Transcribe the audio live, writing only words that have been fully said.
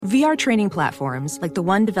VR training platforms, like the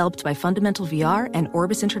one developed by Fundamental VR and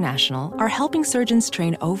Orbis International, are helping surgeons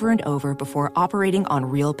train over and over before operating on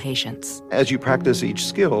real patients. As you practice each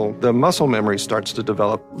skill, the muscle memory starts to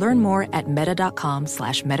develop. Learn more at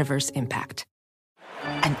meta.com/metaverseimpact.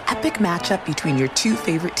 An epic matchup between your two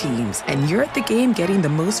favorite teams, and you're at the game getting the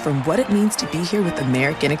most from what it means to be here with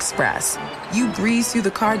American Express. You breeze through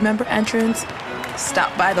the card member entrance,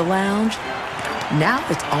 stop by the lounge. Now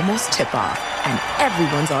it's almost tip-off, and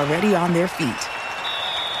everyone's already on their feet.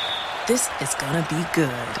 This is gonna be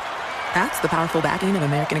good. That's the powerful backing of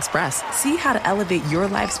American Express. See how to elevate your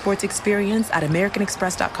live sports experience at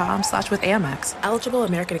americanexpress.com/withAmex. Eligible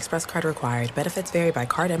American Express card required. Benefits vary by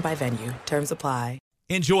card and by venue. Terms apply.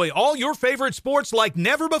 Enjoy all your favorite sports like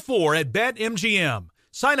never before at BetMGM.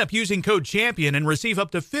 Sign up using code CHAMPION and receive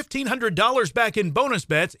up to $1,500 back in bonus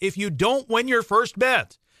bets if you don't win your first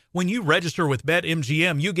bet. When you register with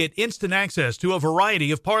BetMGM, you get instant access to a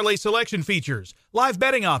variety of parlay selection features, live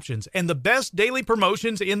betting options, and the best daily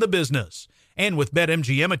promotions in the business. And with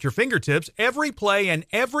BetMGM at your fingertips, every play and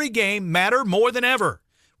every game matter more than ever.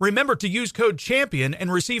 Remember to use code CHAMPION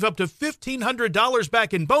and receive up to $1,500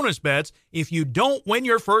 back in bonus bets if you don't win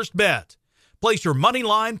your first bet. Place your money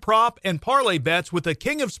line, prop, and parlay bets with the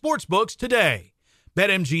king of sportsbooks today.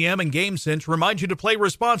 BetMGM and GameSense remind you to play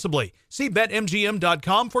responsibly. See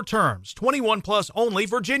BetMGM.com for terms. 21 plus only,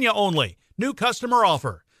 Virginia only. New customer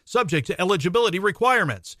offer. Subject to eligibility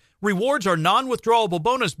requirements. Rewards are non-withdrawable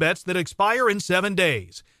bonus bets that expire in 7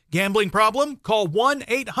 days. Gambling problem? Call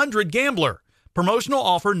 1-800-GAMBLER. Promotional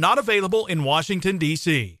offer not available in Washington,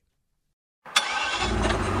 D.C.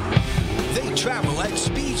 They travel at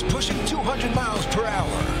speeds pushing 200 miles per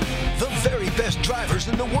hour. The very best drivers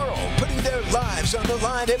in the world, putting their lives on the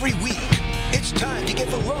line every week. It's time to get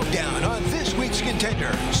the lowdown on this week's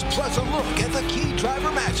contenders, plus a look at the key driver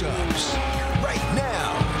matchups. Right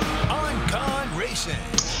now on Gone Racing.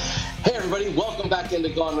 Hey everybody, welcome back into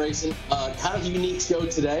Gone Racing. Kind of a unique show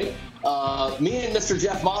today. Me and Mr.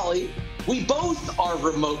 Jeff Motley, we both are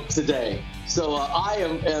remote today. So I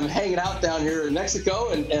am hanging out down here in Mexico,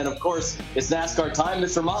 and of course, it's NASCAR time.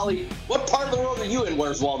 Mr. Motley, what part of the world are you in?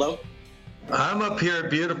 Where's Waldo? I'm up here at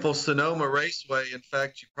beautiful Sonoma Raceway. In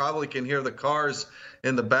fact, you probably can hear the cars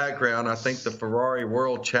in the background. I think the Ferrari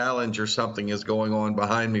World Challenge or something is going on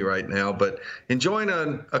behind me right now, but enjoying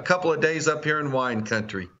a couple of days up here in wine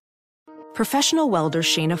country. Professional welder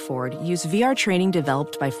Shayna Ford used VR training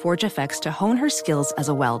developed by ForgeFX to hone her skills as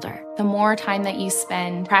a welder. The more time that you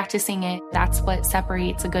spend practicing it, that's what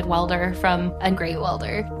separates a good welder from a great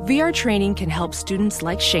welder. VR training can help students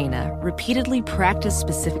like Shayna repeatedly practice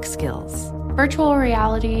specific skills. Virtual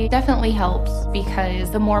reality definitely helps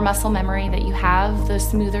because the more muscle memory that you have, the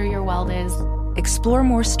smoother your weld is. Explore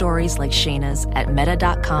more stories like Shayna's at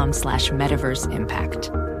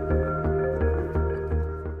meta.com/metaverseimpact.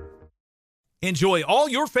 Enjoy all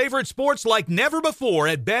your favorite sports like never before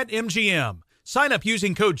at BetMGM. Sign up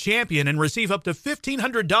using code CHAMPION and receive up to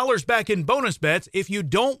 $1,500 back in bonus bets if you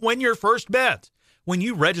don't win your first bet. When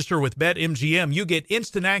you register with BetMGM, you get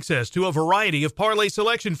instant access to a variety of parlay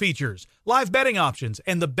selection features, live betting options,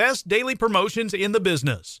 and the best daily promotions in the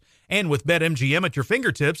business. And with BetMGM at your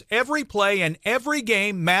fingertips, every play and every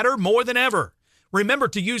game matter more than ever. Remember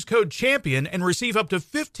to use code CHAMPION and receive up to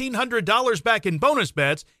 $1,500 back in bonus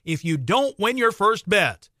bets if you don't win your first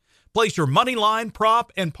bet. Place your money line,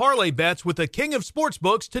 prop, and parlay bets with the king of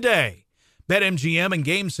sportsbooks today. BetMGM and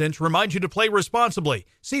GameSense remind you to play responsibly.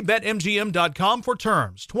 See BetMGM.com for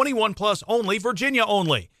terms. 21 plus only, Virginia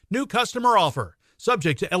only. New customer offer.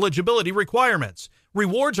 Subject to eligibility requirements.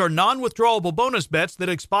 Rewards are non-withdrawable bonus bets that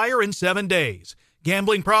expire in 7 days.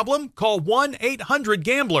 Gambling problem? Call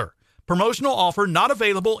 1-800-GAMBLER. Promotional offer not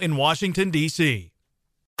available in Washington, D.C.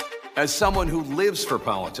 As someone who lives for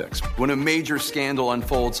politics, when a major scandal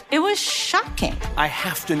unfolds, it was shocking. I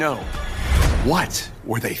have to know, what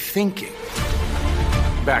were they thinking?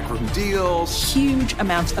 Backroom deals, huge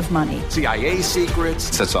amounts of money, CIA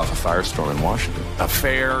secrets, sets off a firestorm in Washington,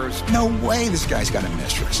 affairs. No way this guy's got a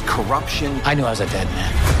mistress. Corruption. I knew I was a dead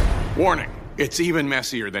man. Warning, it's even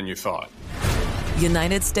messier than you thought.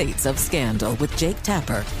 United States of Scandal with Jake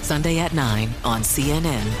Tapper, Sunday at 9 on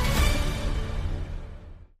CNN.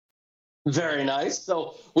 Very nice.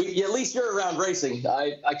 So at least you're around racing.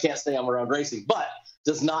 I can't say I'm around racing, but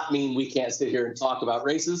does not mean we can't sit here and talk about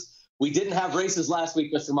races. We didn't have races last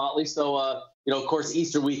week, Mr. Motley. So, of course,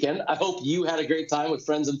 Easter weekend. I hope you had a great time with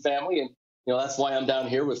friends and family. And, that's why I'm down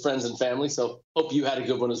here with friends and family. So hope you had a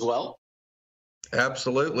good one as well.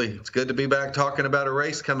 Absolutely. It's good to be back talking about a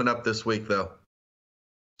race coming up this week, though.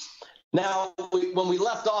 Now, when we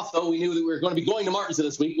left off, though, we knew that we were going to be going to Martinsville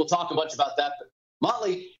this week. We'll talk a bunch about that. But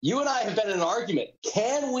Motley, you and I have been in an argument.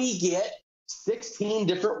 Can we get 16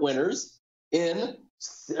 different winners in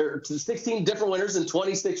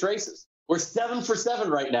 26 races? We're 7 for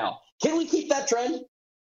 7 right now. Can we keep that trend?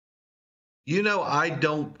 You know, I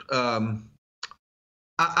don't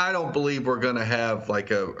believe we're going to have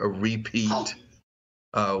like a repeat.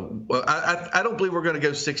 I don't believe we're going to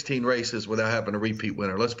go 16 races without having a repeat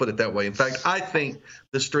winner. Let's put it that way. In fact, I think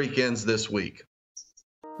the streak ends this week.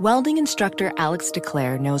 Welding instructor Alex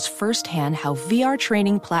DeClaire knows firsthand how VR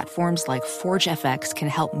training platforms like ForgeFX can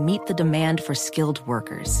help meet the demand for skilled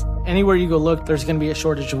workers. Anywhere you go look, there's going to be a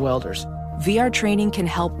shortage of welders. VR training can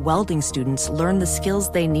help welding students learn the skills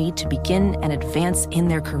they need to begin and advance in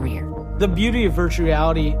their career. The beauty of virtual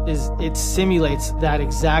reality is it simulates that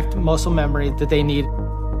exact muscle memory that they need.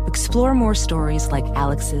 Explore more stories like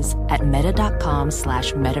Alex's at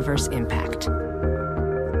meta.com/metaverseimpact.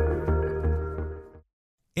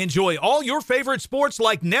 Enjoy all your favorite sports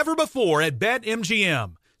like never before at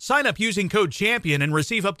BetMGM. Sign up using code CHAMPION and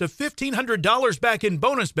receive up to $1,500 back in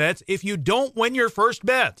bonus bets if you don't win your first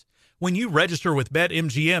bet. When you register with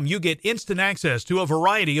BetMGM, you get instant access to a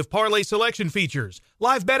variety of parlay selection features,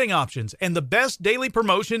 live betting options, and the best daily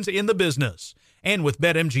promotions in the business. And with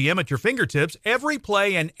BetMGM at your fingertips, every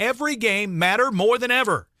play and every game matter more than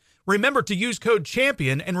ever. Remember to use code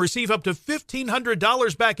CHAMPION and receive up to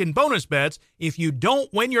 $1,500 back in bonus bets if you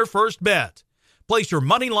don't win your first bet. Place your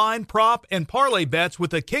money line, prop, and parlay bets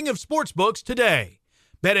with the king of sportsbooks today.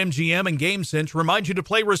 BetMGM and GameSense remind you to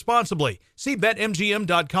play responsibly. See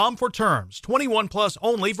BetMGM.com for terms. 21 plus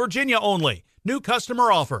only, Virginia only. New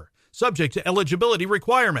customer offer. Subject to eligibility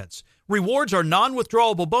requirements. Rewards are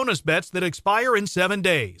non-withdrawable bonus bets that expire in 7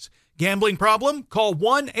 days. Gambling problem? Call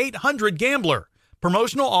 1-800-GAMBLER.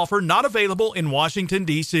 Promotional offer not available in Washington,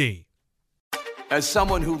 D.C. As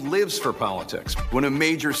someone who lives for politics, when a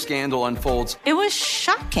major scandal unfolds, it was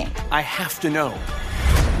shocking. I have to know.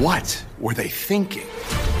 What were they thinking?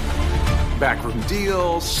 Backroom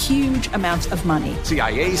deals. Huge amounts of money.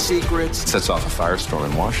 CIA secrets. Sets off a firestorm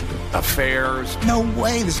in Washington. Affairs. No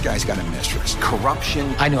way this guy's got a mistress.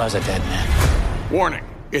 Corruption. I knew I was a dead man. Warning,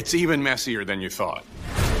 it's even messier than you thought.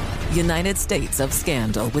 United States of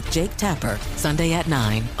Scandal with Jake Tapper, Sunday at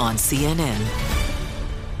 9 on CNN.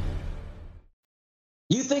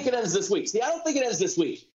 You think it ends this week? See, I don't think it ends this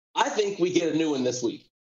week. I think we get a new one this week.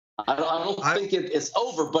 I don't think it's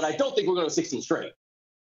over, but I don't think we're going to 16 straight.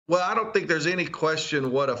 Well, I don't think there's any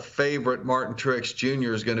question what a favorite Martin Truex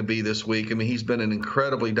Jr. is going to be this week. I mean, he's been an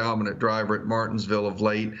incredibly dominant driver at Martinsville of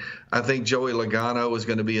late. I think Joey Logano is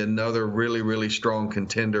going to be another really, really strong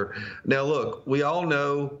contender. Now, look, we all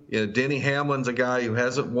know, Denny Hamlin's a guy who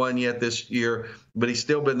hasn't won yet this year, but he's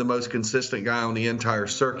still been the most consistent guy on the entire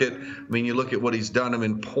circuit. I mean, you look at what he's done him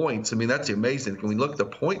in points. I mean, that's amazing. When we look at the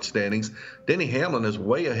point standings, Denny Hamlin is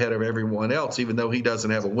way ahead of everyone else, even though he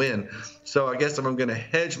doesn't have a win. So I guess if I'm going to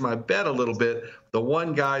hedge my bet a little bit, the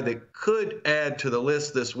one guy that could add to the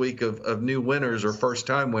list this week of new winners or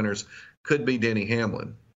first-time winners could be Denny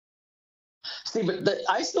Hamlin. See, but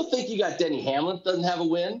I still think you got Denny Hamlin doesn't have a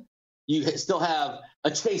win. You still have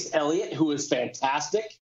a Chase Elliott, who is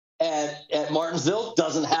fantastic at Martinsville,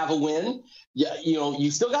 doesn't have a win. Yeah, you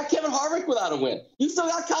still got Kevin Harvick without a win. You still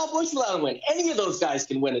got Kyle Busch without a win. Any of those guys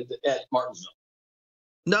can win at Martinsville.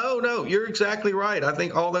 No, you're exactly right. I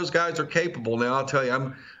think all those guys are capable. Now, I'll tell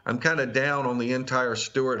you, I'm kind of down on the entire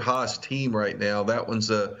Stewart-Haas team right now. That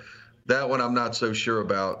one I'm not so sure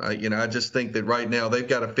about. I just think that right now they've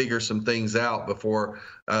got to figure some things out before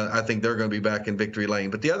I think they're going to be back in victory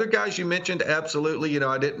lane. But the other guys you mentioned, absolutely.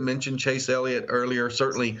 I didn't mention Chase Elliott earlier.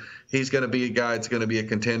 Certainly, he's going to be a guy that's going to be a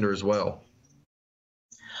contender as well.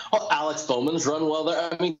 Oh, Alex Bowman's run well there.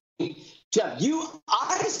 I mean, Jeff,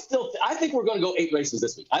 I think we're going to go 8 races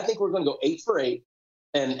this week. I think we're going to go 8 for 8.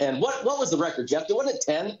 And what was the record, Jeff? Wasn't it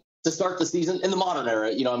 10 to start the season in the modern era?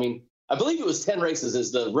 I believe it was 10 races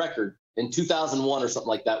is the record in 2001 or something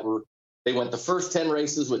like that, where they went the first 10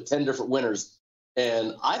 races with 10 different winners.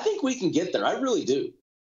 And I think we can get there. I really do.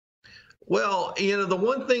 Well, the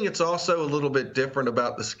one thing that's also a little bit different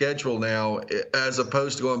about the schedule now, as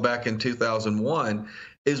opposed to going back in 2001,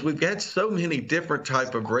 is we've had so many different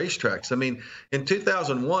type of racetracks. I mean, in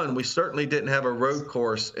 2001, we certainly didn't have a road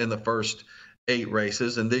course in the first 8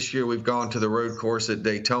 races, and this year we've gone to the road course at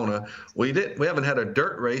Daytona. We haven't had a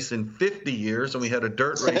dirt race in 50 years, and we had a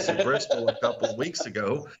dirt race at Bristol a couple of weeks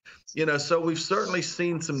ago. So we've certainly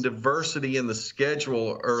seen some diversity in the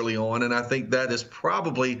schedule early on, and I think that has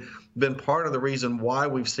probably been part of the reason why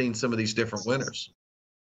we've seen some of these different winners.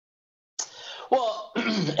 Well,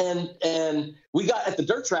 and we got at the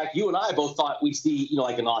dirt track, you and I both thought we'd see,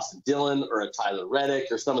 like an Austin Dillon or a Tyler Reddick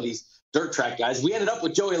or some of these dirt track guys. We ended up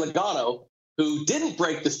with Joey Logano, who didn't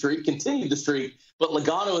break the streak, continued the streak, but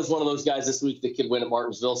Logano is one of those guys this week that could win at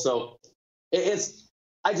Martinsville. So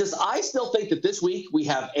I still think that this week we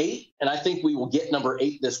have 8, and I think we will get number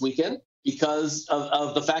 8 this weekend because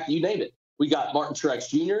of the fact that you named it. We got Martin Truex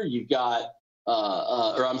Jr., you've got,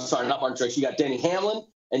 not Martin Truex, you got Denny Hamlin,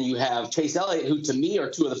 and you have Chase Elliott, who to me are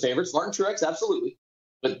 2 of the favorites. Martin Truex, absolutely.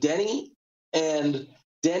 But Denny and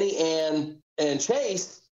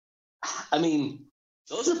Chase, I mean,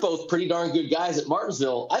 those are both pretty darn good guys at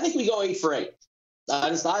Martinsville. I think we go 8 for 8.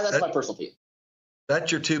 That's my personal opinion.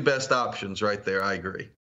 That's your 2 best options right there. I agree.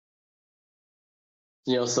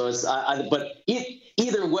 So it's, but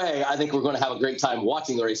either way, I think we're going to have a great time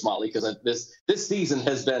watching the race, Motley, because this season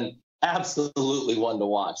has been absolutely one to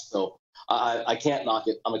watch. So I can't knock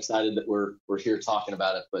it. I'm excited that we're here talking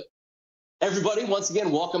about it. But everybody, once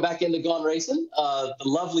again, welcome back into Gone Racing, the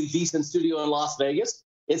lovely VSiN studio in Las Vegas.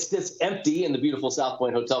 It sits empty in the beautiful South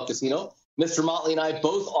Point Hotel Casino. Mr. Motley and I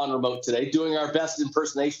both on remote today, doing our best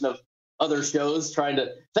impersonation of other shows, trying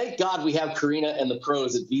to thank God we have Karina and the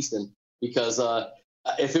pros at VSiN, because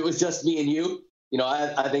if it was just me and you,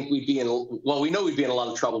 I think we'd be we know we'd be in a lot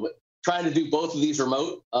of trouble, but trying to do both of these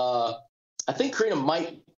remote, I think Karina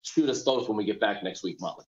might shoot us both when we get back next week,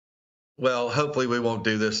 Motley. Well, hopefully we won't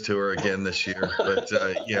do this to her again this year. But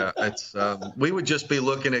yeah, it's we would just be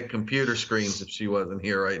looking at computer screens if she wasn't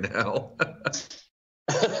here right now.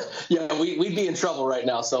 Yeah, we'd be in trouble right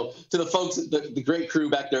now. So to the folks, the great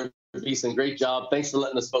crew back there, VSiN, great job. Thanks for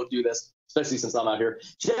letting us both do this, especially since I'm out here.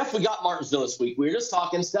 Jeff, we got Martinsville this week. We were just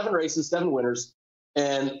talking 7 races, 7 winners.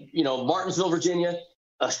 And, Martinsville, Virginia,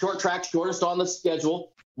 a short track, shortest on the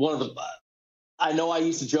schedule. One of the I know I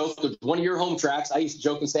used to joke, one of your home tracks, I used to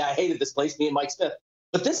joke and say I hated this place, me and Mike Smith.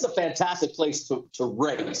 But this is a fantastic place to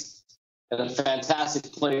race and a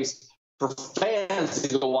fantastic place for fans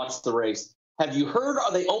to go watch the race. Have you heard,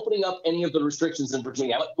 are they opening up any of the restrictions in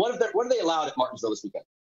Virginia? What are they allowed at Martinsville this weekend?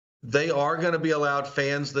 They are going to be allowed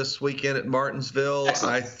fans this weekend at Martinsville.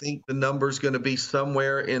 Excellent. I think the number is going to be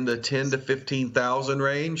somewhere in the 10 to 15,000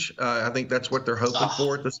 range. I think that's what they're hoping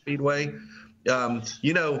for at the Speedway.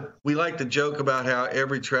 We like to joke about how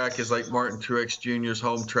every track is like Martin Truex Jr.'s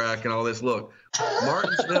home track and all this. Look,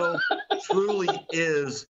 Martinsville truly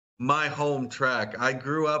is my home track. I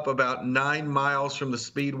grew up about 9 miles from the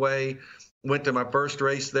Speedway, went to my first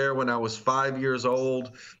race there when I was 5 years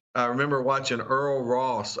old. I remember watching Earl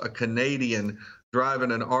Ross, a Canadian,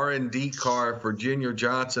 driving an R&D car for Junior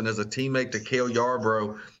Johnson as a teammate to Cale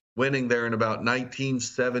Yarborough, winning there in about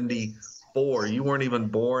 1974. You weren't even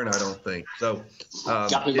born, I don't think. So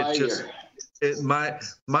it's just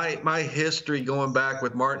my history going back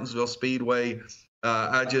with Martinsville Speedway.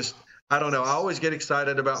 I don't know. I always get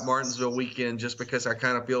excited about Martinsville weekend just because I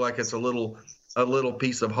kind of feel like it's a little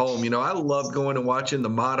piece of home. I love going and watching the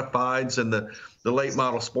modifieds and the late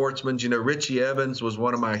model sportsmen. Richie Evans was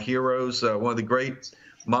one of my heroes, one of the great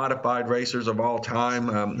modified racers of all time,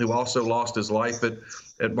 who also lost his life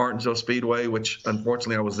at Martinsville Speedway, which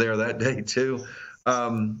unfortunately I was there that day too.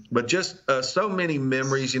 But just so many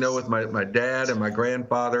memories, with my dad and my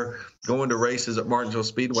grandfather going to races at Martinsville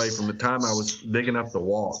Speedway from the time I was big enough to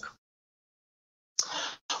walk.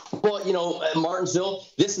 Well, at Martinsville,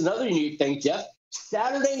 this is another unique thing, Jeff.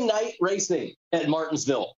 Saturday night racing at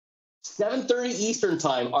Martinsville, 7:30 Eastern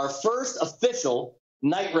time, our first official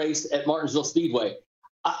night race at Martinsville Speedway.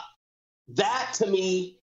 That to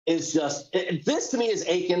me is is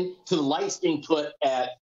akin to the lights being put at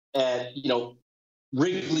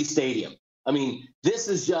Wrigley Stadium. I mean, this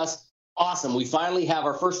is just awesome. We finally have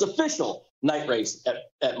our first official night race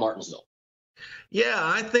at Martinsville. Yeah,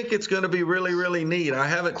 I think it's going to be really, really neat. I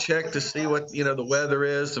haven't checked to see what, the weather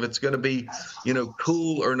is, if it's going to be,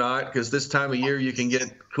 cool or not, because this time of year you can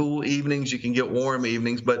get cool evenings, you can get warm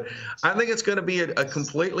evenings. But I think it's going to be a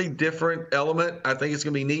completely different element. I think it's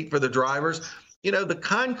going to be neat for the drivers. The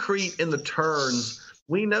concrete in the turns,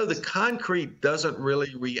 we know the concrete doesn't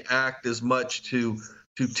really react as much to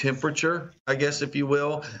temperature, I guess, if you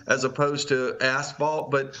will, as opposed to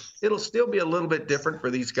asphalt, but it'll still be a little bit different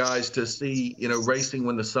for these guys to see, racing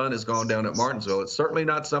when the sun has gone down at Martinsville. It's certainly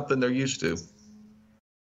not something they're used to.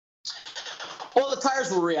 Well, the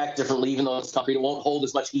tires will react differently, even though it's concrete. It won't hold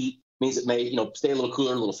as much heat. It means it may, stay a little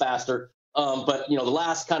cooler, a little faster. But, the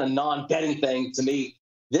last kind of non-betting thing to me,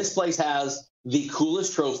 this place has the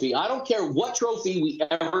coolest trophy. I don't care what trophy we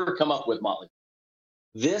ever come up with, Motley.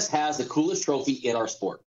 This has the coolest trophy in our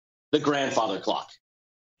sport, the grandfather clock.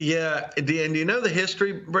 Yeah, and do you know the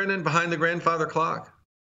history, Brendan, behind the grandfather clock?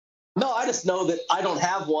 No, I just know that I don't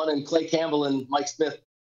have one, and Clay Campbell and Mike Smith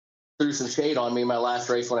threw some shade on me in my last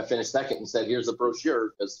race when I finished second and said, here's the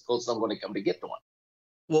brochure, because close I'm going to come to get the one.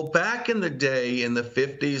 Well, back in the day, in the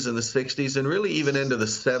 50s and the 60s, and really even into the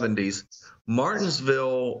 70s,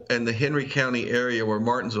 Martinsville and the Henry County area where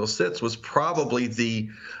Martinsville sits was probably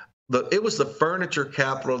it was the furniture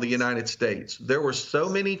capital of the United States. There were so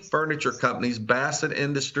many furniture companies, Bassett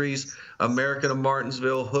Industries, American of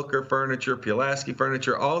Martinsville, Hooker Furniture, Pulaski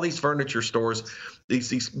Furniture, all these furniture stores,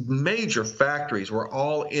 these major factories were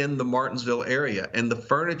all in the Martinsville area. And the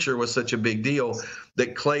furniture was such a big deal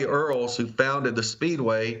that Clay Earls, who founded the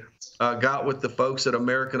Speedway, got with the folks at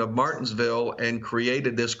American of Martinsville and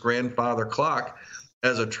created this grandfather clock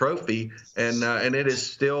as a trophy, and it is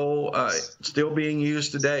still being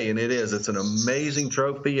used today, and it's an amazing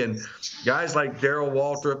trophy, and guys like Darrell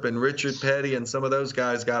Waltrip and Richard Petty and some of those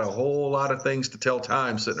guys got a whole lot of things to tell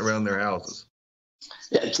time sitting around their houses.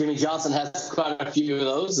 Yeah, Jimmy Johnson has quite a few of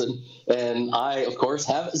those, and I, of course,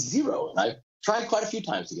 have 0, and I've tried quite a few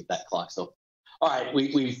times to get that clock. So, all right,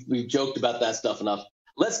 we've joked about that stuff enough.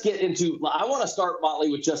 Let's get into. I want to start, Motley,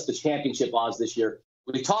 with just the championship odds this year.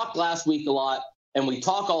 We talked last week a lot. And we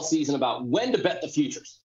talk all season about when to bet the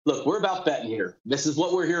futures. Look, we're about betting here. This is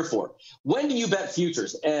what we're here for. When do you bet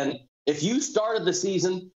futures? And if you started the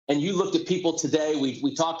season and you looked at people today,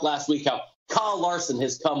 we talked last week how Kyle Larson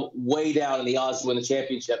has come way down in the odds to win the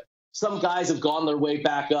championship. Some guys have gone their way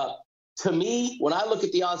back up. To me, when I look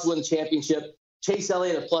at the odds to win the championship, Chase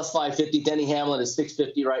Elliott at plus 550, Denny Hamlin is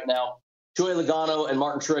 650 right now. Joey Logano and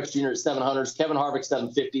Martin Truex Jr. at 700s, Kevin Harvick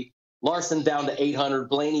 750. Larson down to 800,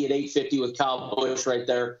 Blaney at 850 with Kyle Busch right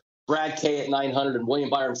there, Brad Kay at 900, and William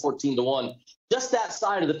Byron 14-1. Just that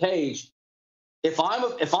side of the page. If I'm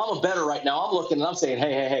a bettor right now, I'm looking and I'm saying,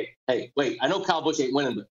 hey, wait, I know Kyle Busch ain't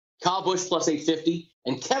winning, but Kyle Busch plus 850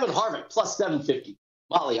 and Kevin Harvick plus 750.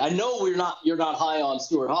 Molly, I know you're not high on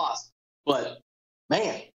Stewart Haas, but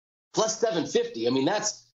man, plus 750. I mean,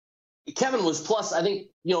 Kevin was plus, I think,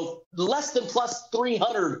 less than plus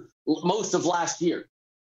 300 most of last year.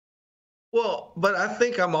 Well, but I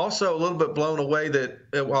think I'm also a little bit blown away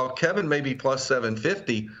that while Kevin may be plus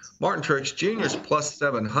 750, Martin Truex Jr. is plus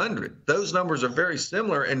 700. Those numbers are very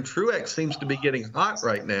similar, and Truex seems to be getting hot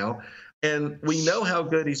right now. And we know how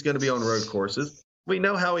good he's going to be on road courses. We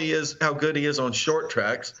know how good he is on short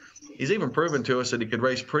tracks. He's even proven to us that he could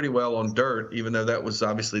race pretty well on dirt, even though that was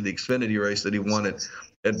obviously the Xfinity race that he won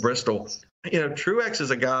at Bristol. Truex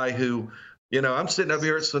is a guy who, I'm sitting up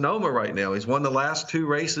here at Sonoma right now. He's won the last 2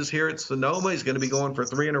 races here at Sonoma. He's going to be going for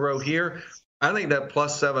 3 in a row here. I think that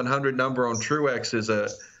plus 700 number on Truex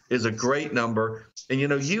is a great number. And,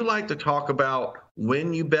 you like to talk about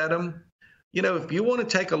when you bet him. If you want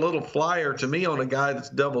to take a little flyer to me on a guy that's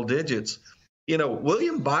double digits,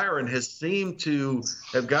 William Byron has seemed to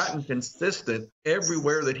have gotten consistent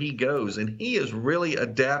everywhere that he goes, and he is really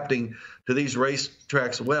adapting to these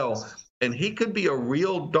racetracks well. And he could be a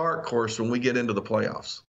real dark horse when we get into the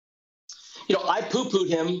playoffs. I poo-pooed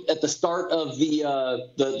him at the start of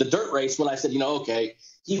the dirt race when I said, okay,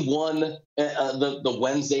 he won the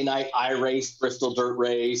Wednesday night iRace Bristol dirt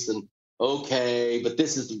race, and okay, but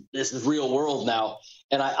this is real world now.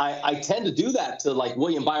 And I tend to do that to like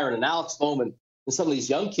William Byron and Alex Bowman and some of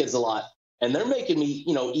these young kids a lot, and they're making me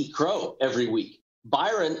eat crow every week.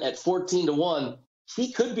 Byron at 14-1.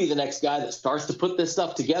 He could be the next guy that starts to put this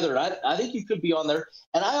stuff together. And I think he could be on there.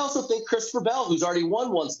 And I also think Christopher Bell, who's already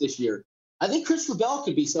won once this year, I think Christopher Bell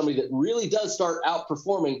could be somebody that really does start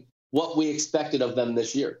outperforming what we expected of them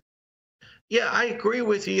this year. Yeah, I agree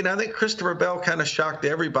with you. And I think Christopher Bell kind of shocked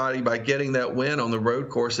everybody by getting that win on the road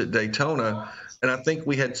course at Daytona. And I think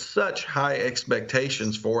we had such high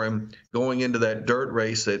expectations for him going into that dirt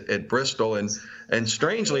race at Bristol. And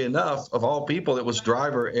strangely enough, of all people, it was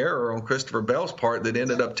driver error on Christopher Bell's part that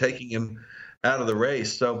ended up taking him out of the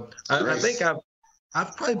race. So I think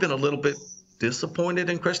I've probably been a little bit disappointed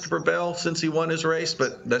in Christopher Bell since he won his race,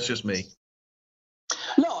 but that's just me.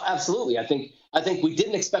 No, absolutely. I think we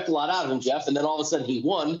didn't expect a lot out of him, Jeff, and then all of a sudden he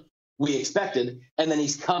won. We expected, and then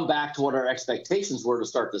he's come back to what our expectations were to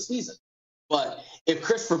start the season. But if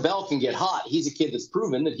Christopher Bell can get hot, he's a kid that's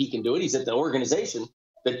proven that he can do it. He's at the organization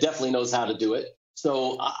that definitely knows how to do it.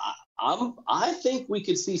 So I think we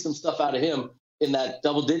could see some stuff out of him in that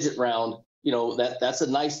double-digit round. That's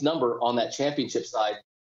a nice number on that championship side.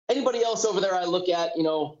 Anybody else over there I look at,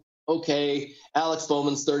 okay, Alex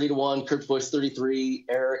Bowman's 30-1, Kurt Busch 33,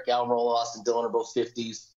 Eric Almirola, Austin Dillon are both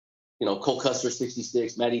 50s. Cole Custer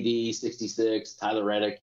 66, Matty D 66, Tyler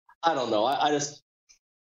Reddick. I don't know. I just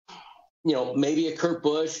maybe a Kurt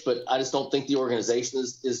Busch, but I just don't think the organization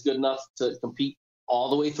is good enough to compete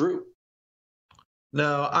all the way through.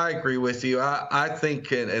 No, I agree with you. I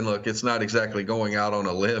think, and look, it's not exactly going out on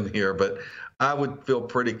a limb here, but I would feel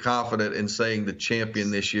pretty confident in saying the champion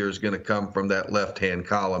this year is going to come from that left-hand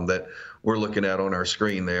column that we're looking at on our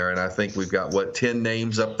screen there. And I think we've got, 10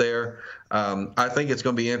 names up there. I think it's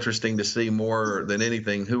going to be interesting to see more than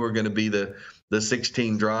anything who are going to be the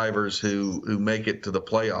 16 drivers who make it to the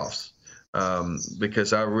playoffs,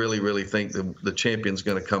 because I really, really think the champion's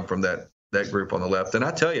going to come from that group on the left. And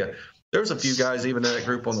I tell you, there's a few guys even in that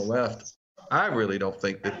group on the left. I really don't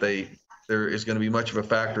think that there is going to be much of a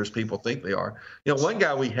factor as people think they are. One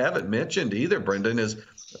guy we haven't mentioned either, Brendan, is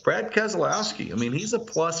Brad Keselowski. I mean, he's a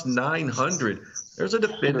plus 900. There's a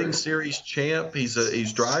defending series champ.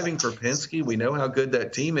 He's driving for Penske. We know how good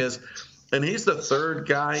that team is. And he's the third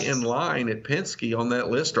guy in line at Penske on that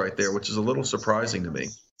list right there, which is a little surprising to me.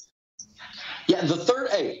 Yeah,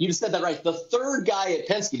 you just said that right. The third guy at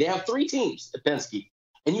Penske. They have 3 teams at Penske.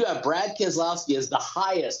 And you have Brad Keselowski as the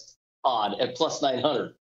highest odd at plus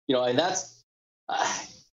 900. And that's,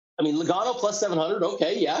 Logano plus 700.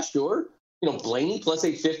 Okay, yeah, sure. Blaney plus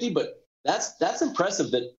 850, but that's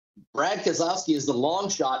impressive that Brad Keselowski is the long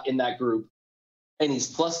shot in that group, and he's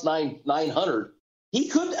plus 900. He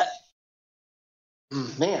could,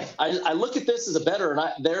 man. I look at this as a bettor,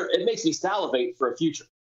 and it makes me salivate for a future.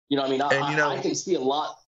 I can see a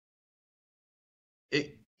lot.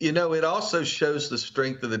 It also shows the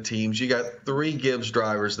strength of the teams. You got 3 Gibbs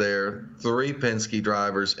drivers there, 3 Penske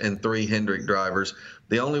drivers, and 3 Hendrick drivers.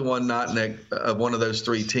 The only one not in one of those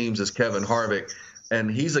 3 teams is Kevin Harvick. And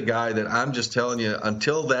he's a guy that I'm just telling you,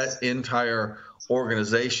 until that entire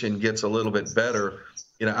organization gets a little bit better,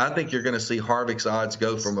 I think you're going to see Harvick's odds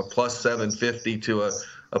go from a plus 750 to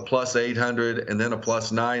a plus 800 and then a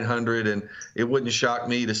plus 900. And it wouldn't shock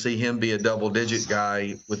me to see him be a double-digit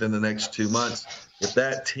guy within the next 2 months if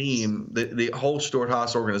that team, the whole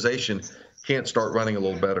Stewart-Haas organization, can't start running a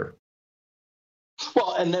little better.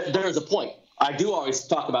 Well, and there's a point. I do always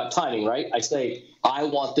talk about timing, right? I say, I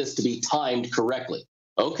want this to be timed correctly.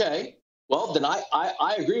 Okay, well, then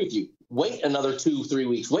I agree with you. Wait another 2-3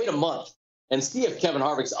 weeks. Wait a month and see if Kevin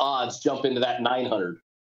Harvick's odds jump into that 900,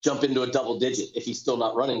 jump into a double digit if he's still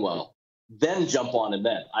not running well. Then jump on him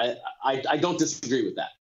then. I don't disagree with that.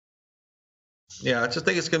 Yeah, I just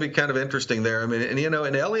think it's going to be kind of interesting there. I mean, and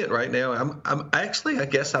in Elliott right now, I'm actually, I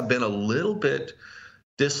guess I've been a little bit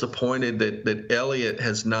disappointed that Elliott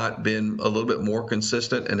has not been a little bit more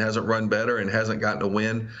consistent and hasn't run better and hasn't gotten a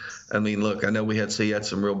win. I mean, look, I know he had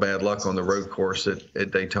some real bad luck on the road course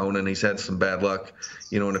at Daytona, and he's had some bad luck,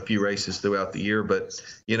 in a few races throughout the year. But,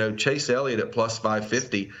 Chase Elliott at plus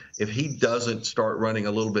 550, if he doesn't start running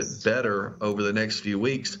a little bit better over the next few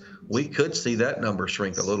weeks, we could see that number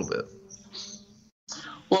shrink a little bit.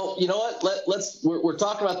 Well, you know what? We're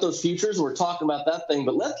talking about those futures. We're talking about that thing,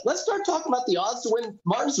 but let's start talking about the odds to win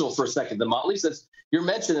Martinsville for a second. Then, Motley, since you're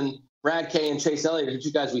mentioning Brad K and Chase Elliott, the 2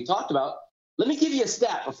 guys we talked about, let me give you a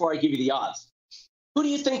stat before I give you the odds. Who do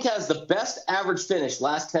you think has the best average finish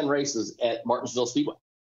last 10 races at Martinsville Speedway?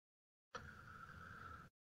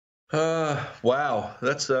 Wow.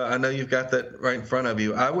 That's I know you've got that right in front of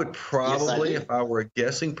you. I would probably, if I were a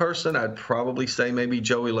guessing person, I'd probably say maybe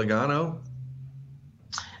Joey Logano.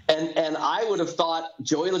 And I would have thought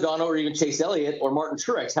Joey Logano or even Chase Elliott or Martin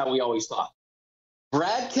Truex, how we always thought.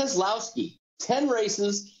 Brad Keselowski, 10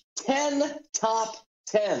 races, 10 top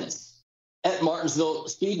 10s at Martinsville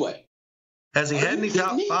Speedway. Has he had any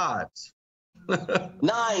top 5s?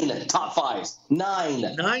 9 top 5s.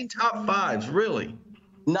 9. 9 top 5s, really?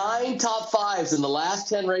 9 top 5s in the last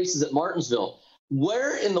 10 races at Martinsville.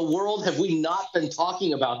 Where in the world have we not been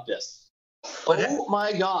talking about this? Oh,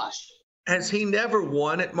 my gosh. Has he never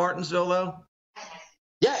won at Martinsville, though?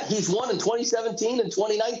 Yeah, he's won in 2017 and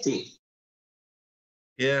 2019.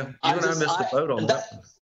 Yeah, I missed the boat on that.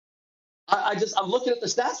 I'm looking at the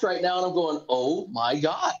stats right now, and I'm going, oh, my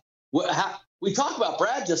God. We talked about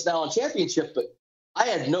Brad just now on championship, but I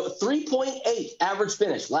had 3.8 average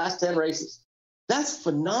finish last 10 races. That's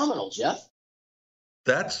phenomenal, Jeff.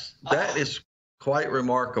 That is quite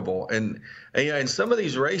remarkable. And some of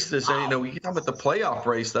these races, you talk about the playoff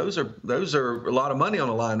race, those are a lot of money on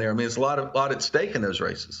the line there. I mean, it's a lot at stake in those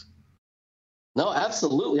races. No,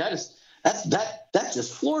 absolutely. That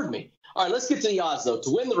just floored me. All right, let's get to the odds, though. To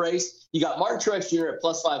win the race, you got Martin Truex Jr. at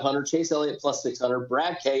plus 500, Chase Elliott plus 600,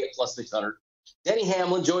 Brad K at plus 600, Denny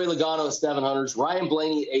Hamlin, Joey Logano at 700, Ryan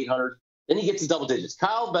Blaney at 800. Then you get to double digits.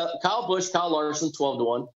 Kyle Busch, Kyle Larson,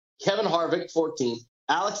 12-1, Kevin Harvick, 14,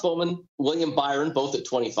 Alex Bowman, William Byron, both at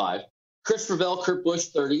 25, Christopher Bell, Kurt Busch,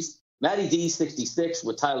 30s, Matty D, 66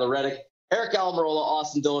 with Tyler Reddick, Eric Almirola,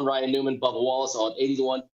 Austin Dillon, Ryan Newman, Bubba Wallace all at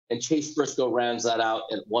 80-1, and Chase Briscoe rounds that out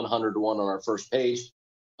at 100 to 1 on our first page.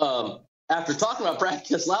 After talking about Brad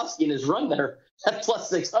Keselowski and his run there at plus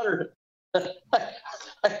 600,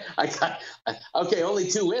 okay, only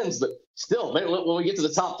 2 wins, but still, man, when we get to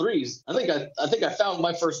the top threes, I think I found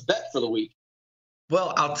my first bet for the week.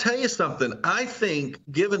 Well, I'll tell you something. I think,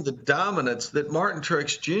 given the dominance that Martin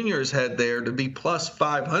Truex Jr. has had there to be plus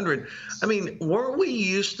 500, I mean, weren't we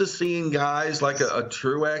used to seeing guys like a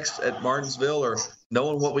Truex at Martinsville, or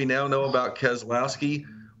knowing what we now know about Keselowski?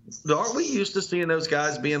 Aren't we used to seeing those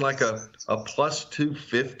guys being like a plus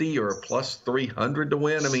 250 or a plus 300 to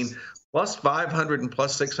win? I mean, plus 500 and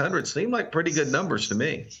plus 600 seem like pretty good numbers to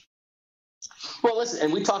me. Well, listen,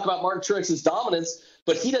 and we talk about Martin Truex's dominance,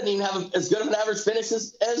 but he doesn't even have as good of an average finish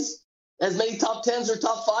as many top 10s or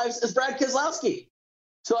top 5s as Brad Keselowski.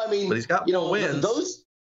 So, I mean, but he's got wins.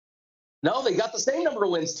 No, they got the same number of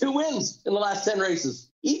wins, 2 wins in the last 10 races,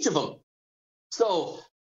 each of them. So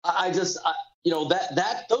those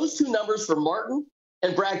 2 numbers for Martin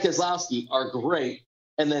and Brad Keselowski are great.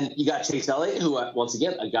 And then you got Chase Elliott, who, once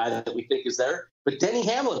again, a guy that we think is there. But Denny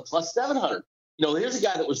Hamlin, plus 700. Here's a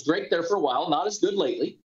guy that was great there for a while, not as good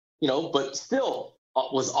lately, but still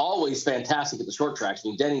was always fantastic at the short tracks. I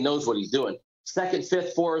mean, Denny knows what he's doing. 2nd,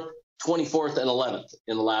 5th, 4th, 24th, and 11th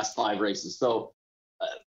in the last 5 races. So,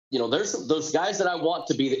 there's those guys that I want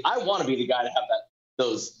to be the guy to have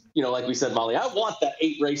those, like we said, Molly, I want that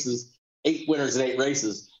 8 winners in 8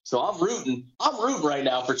 races. So I'm rooting right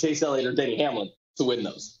now for Chase Elliott or Denny Hamlin to win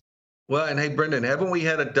those. Well, and hey, Brendan, haven't we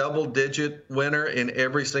had a double-digit winner in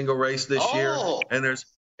every single race this year? And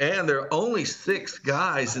there are only 6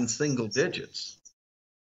 guys in single digits.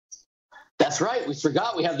 That's right. We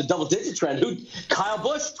forgot we have the double-digit trend. Kyle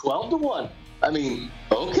Busch, 12 to 1. I mean,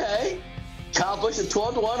 okay. Kyle Busch at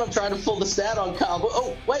 12 to 1. I'm trying to pull the stat on Kyle Busch.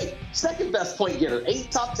 Oh, wait. 2nd best point getter.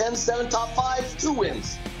 8 top 10, 7 top 5, 2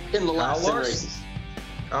 wins in the last 10 races.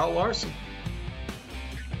 Kyle Larson.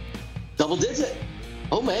 Double-digit.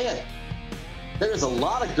 Oh, man. There's a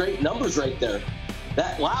lot of great numbers right there.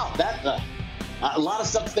 A lot of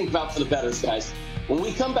stuff to think about for the bettors, guys. When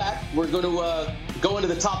we come back, we're going to go into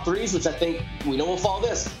the top 3s, which I think we know will follow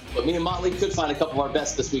this. But me and Motley could find a couple of our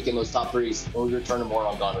bets this week in those top 3s when we return to more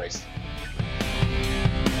on Gone Racing.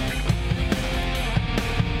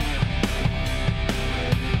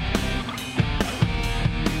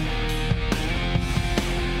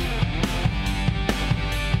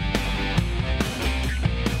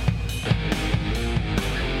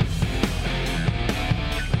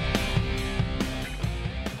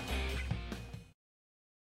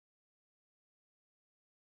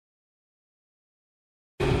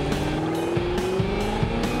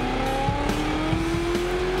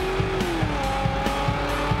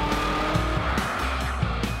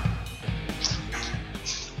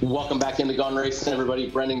 Welcome back into Gone Racing, everybody.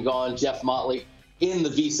 Brendan Gaughan, Jeff Motley in the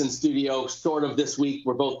VSiN studio, sort of this week.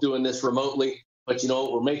 We're both doing this remotely, but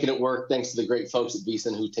we're making it work thanks to the great folks at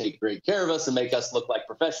VSiN who take great care of us and make us look like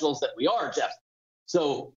professionals that we are, Jeff.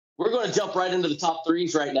 So we're going to jump right into the top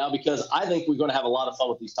 3s right now because I think we're going to have a lot of fun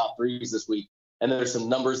with these top 3s this week. And there's some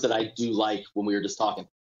numbers that I do like when we were just talking.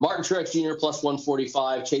 Martin Truex Jr. plus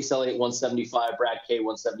 145, Chase Elliott 175, Brad K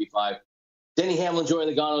 175, Denny Hamlin,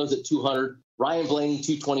 Joey Logano's at 200, Ryan Blaney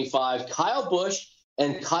 225, Kyle Busch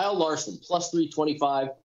and Kyle Larson plus 325,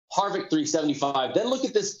 Harvick 375. Then look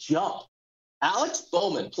at this jump. Alex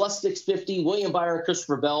Bowman plus 650, William Byron,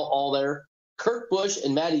 Christopher Bell all there, Kurt Busch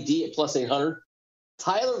and Matty D at plus 800,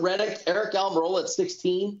 Tyler Reddick, Eric Almirola at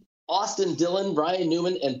 16, Austin Dillon, Ryan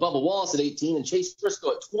Newman, and Bubba Wallace at 18, and Chase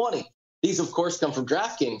Briscoe at 20. These, of course, come from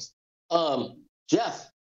DraftKings.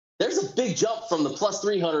 Jeff, there's a big jump from the plus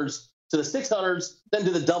 300s to the 600s, then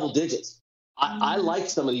to the double digits. I like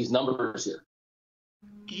some of these numbers here.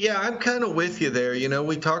 Yeah, I'm kind of with you there.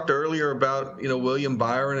 We talked earlier about, William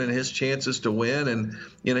Byron and his chances to win. And,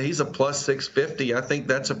 he's a plus 650. I think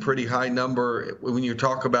that's a pretty high number when you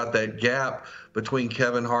talk about that gap between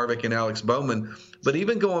Kevin Harvick and Alex Bowman. But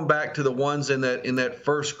even going back to the ones in that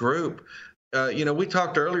first group, we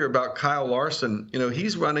talked earlier about Kyle Larson.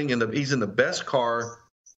 He's he's in the best car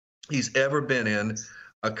he's ever been in.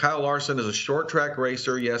 Kyle Larson is a short track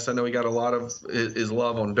racer. Yes, I know he got a lot of his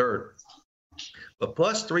love on dirt. But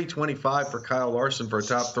plus 325 for Kyle Larson for a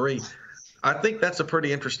top 3, I think that's a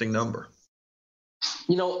pretty interesting number.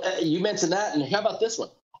 You mentioned that, and how about this one?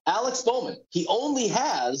 Alex Bowman, he only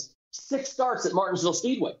has 6 starts at Martinsville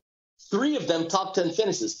Speedway. 3 of them top 10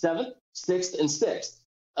 finishes, 7th, 6th, and 6th.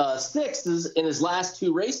 6th is in his last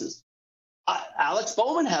 2 races. Alex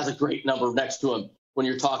Bowman has a great number next to him when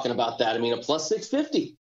you're talking about that. I mean, a plus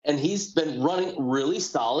 650. And he's been running really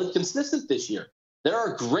solid, consistent this year. There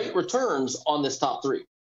are great returns on this top 3.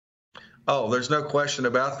 Oh, there's no question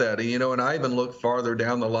about that. And I even look farther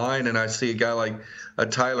down the line and I see a guy like a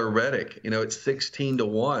Tyler Reddick, it's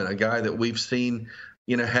 16-1, a guy that we've seen,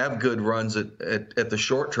 have good runs at the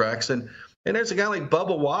short tracks. And there's a guy like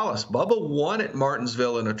Bubba Wallace. Bubba won at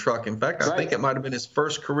Martinsville in a truck. In fact, I think it might have been his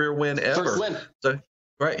first career win ever. First win. So,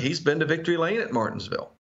 he's been to victory lane at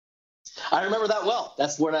Martinsville. I remember that well.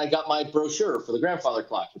 That's when I got my brochure for the grandfather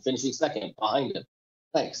clock for finishing second behind him.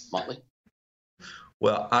 Thanks, Motley.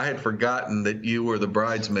 Well, I had forgotten that you were the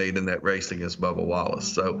bridesmaid in that race against Bubba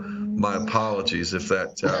Wallace. So my apologies if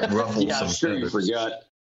that ruffled yeah, some I'm sure feathers. You forgot.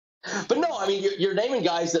 But no, I mean, you're naming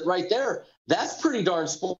guys that right there, that's pretty darn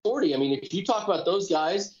sporty. I mean, if you talk about those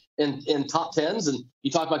guys in top tens and you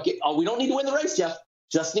talk about, we don't need to win the race, Jeff.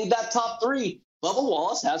 Just need that top three. Bubba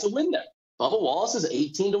Wallace has a win there. Bubba Wallace is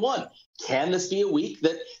 18-1. Can this be a week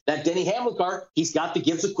that Denny Hamlin car, he's got the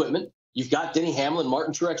Gibbs equipment. You've got Denny Hamlin,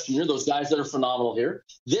 Martin Truex Jr., those guys that are phenomenal here.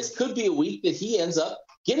 This could be a week that he ends up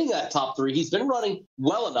getting that top three. He's been running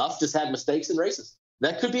well enough, just had mistakes in races.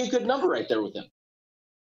 That could be a good number right there with him.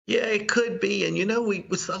 Yeah, it could be. And, we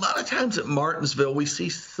a lot of times at Martinsville, we see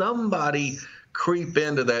somebody creep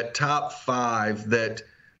into that top five that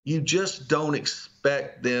you just don't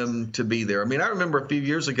expect them to be there. I mean, I remember a few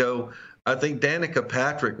years ago, I think Danica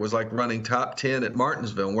Patrick was like running top 10 at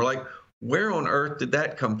Martinsville. And we're like, where on earth did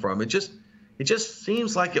that come from? It just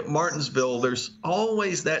seems like at Martinsville, there's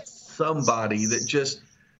always that somebody that just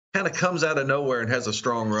kind of comes out of nowhere and has a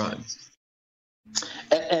strong run.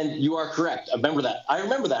 And you are correct. I remember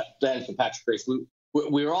that Danica Patrick race.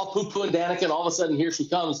 We were all poo-pooing Danica, and all of a sudden here she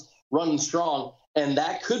comes running strong. And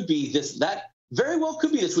that could be this. That very well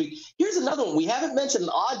could be this week. Here's another one. We haven't mentioned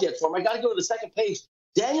an odd yet for him. I got to go to the second page.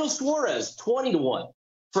 Daniel Suarez, 20-1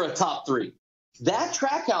 for a top three. That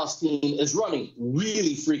Trackhouse team is running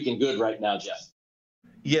really freaking good right now, Jeff.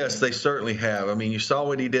 Yes, they certainly have. I mean, you saw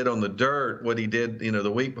what he did on the dirt, what he did,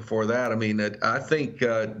 the week before that. I mean, I think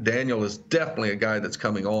Daniel is definitely a guy that's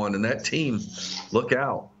coming on, and that team, look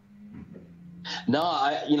out. No,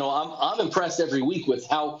 I'm impressed every week with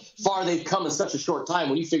how far they've come in such a short time.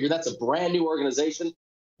 When you figure that's a brand new organization,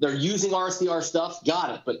 they're using RCR stuff,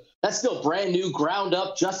 got it. But that's still brand new, ground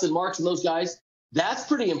up. Justin Marks and those guys, that's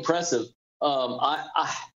pretty impressive.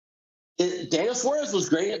 Daniel Suarez was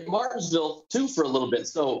great at Martinsville too for a little bit,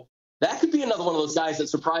 so that could be another one of those guys that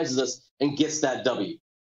surprises us and gets that W.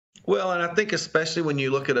 Well, and I think especially when you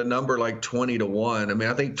look at a number like 20-1, I mean,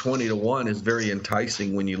 I think 20-1 is very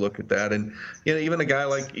enticing when you look at that. And, even a guy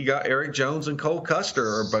like you got Eric Jones and Cole Custer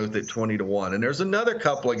are both at 20-1. And there's another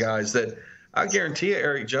couple of guys that I guarantee you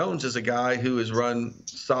Eric Jones is a guy who has run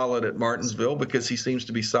solid at Martinsville because he seems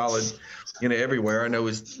to be solid, everywhere. I know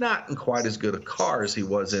he's not in quite as good a car as he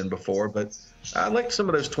was in before, but I like some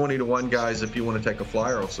of those 20-1 guys if you want to take a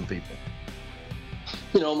flyer on some people.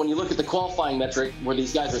 When you look at the qualifying metric where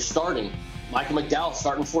these guys are starting, Michael McDowell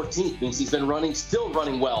starting 14th means he's been still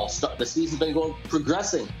running well. The season's been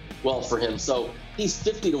progressing well for him. So he's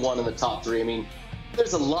 50-1 in the top three. I mean,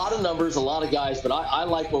 there's a lot of numbers, a lot of guys, but I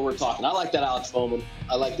like where we're talking. I like that Alex Bowman.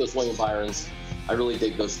 I like those William Byrons. I really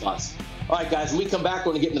dig those spots. All right, guys, when we come back,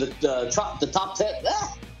 we're going to get into the top 10,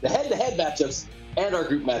 the head-to-head matchups and our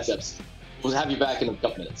group matchups. We'll have you back in a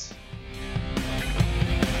couple minutes.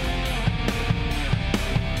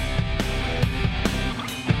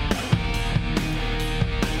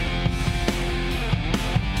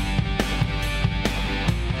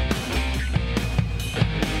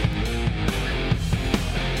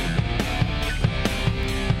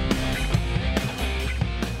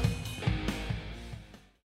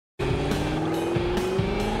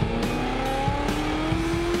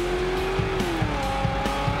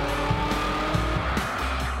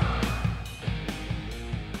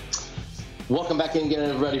 Welcome back in again,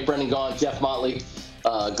 everybody. Brendan Gaughan, Jeff Motley,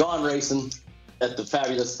 Gaughan Racing at the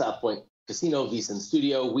fabulous South Point Casino VSiN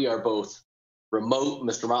studio. We are both remote.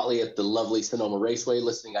 Mr. Motley at the lovely Sonoma Raceway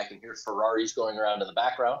listening. I can hear Ferraris going around in the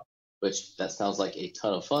background, which that sounds like a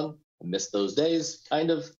ton of fun. I miss those days,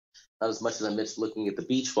 kind of. Not as much as I miss looking at the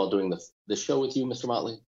beach while doing the show with you, Mr.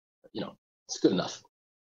 Motley. It's good enough.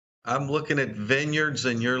 I'm looking at vineyards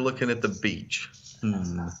and you're looking at the beach.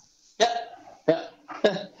 Yeah.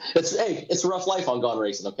 It's a rough life on Gaughan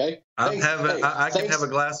Racing, okay? I can have a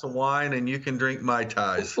glass of wine and you can drink Mai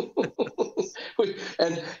Tais.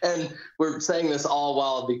 and we're saying this all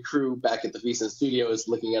while the crew back at the VSiN studio is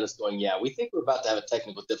looking at us going, yeah, we think we're about to have a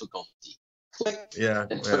technical difficulty. Yeah.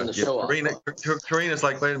 And turn the show off. Karina's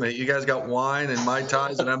like, wait a minute, you guys got wine and Mai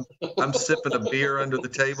Tais and I'm sipping a beer under the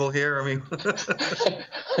table here. I mean,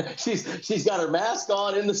 she's got her mask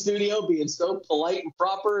on in the studio being so polite and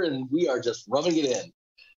proper, and we are just rubbing it in.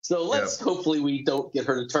 So let's hopefully we don't get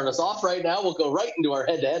her to turn us off right now. We'll go right into our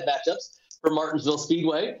head-to-head matchups for Martinsville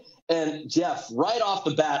Speedway. And Jeff, right off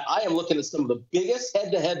the bat, I am looking at some of the biggest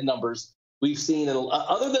head-to-head numbers we've seen,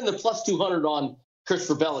 other than the plus 200 on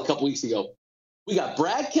Christopher Bell a couple weeks ago. We got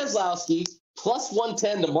Brad Keselowski plus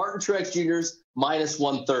 110 to Martin Truex Jr.'s minus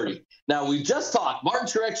 130. Now, we just talked. Martin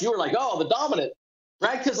Truex, you were like, oh, the dominant.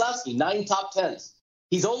 Brad Keselowski, 9 top 10s.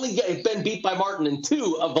 He's only been beat by Martin in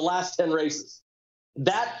 2 of the last 10 races.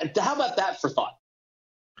 How about that for thought?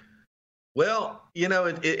 Well,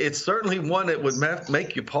 it's certainly one that would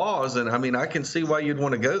make you pause. And, I mean, I can see why you'd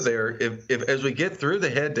want to go there. If as we get through the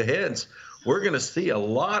head-to-heads, we're going to see a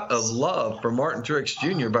lot of love for Martin Truex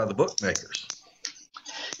Jr. by the bookmakers.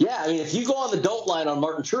 Yeah, I mean, if you go on the don't line on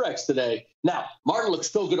Martin Truex today, now, Martin looked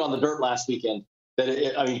so good on the dirt last weekend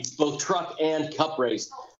that, both truck and cup race,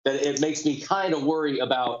 that it makes me kind of worry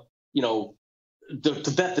about, to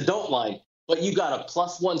bet the don't line. But you got a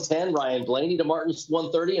plus 110, Ryan Blaney to Martin's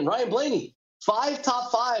 130. And Ryan Blaney, 5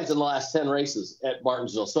 top 5s in the last 10 races at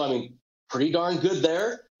Martinsville. So, I mean, pretty darn good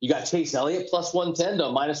there. You got Chase Elliott plus 110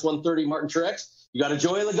 to minus 130 Martin Truex. You got a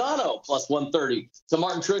Joey Logano plus 130 to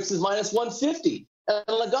Martin Truex's minus 150. And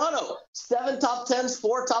Logano, 7 top 10s,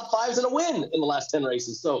 4 top 5s, and a win in the last 10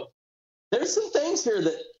 races. So there's some things here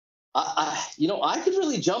that, I could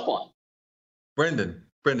really jump on. Brendan,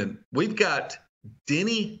 we've got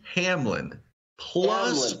Denny Hamlin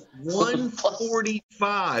plus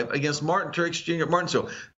 145 against Martin Truex Jr. at Martinsville.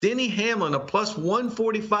 Denny Hamlin, a plus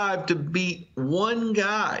 145 to beat one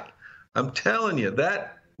guy. I'm telling you, I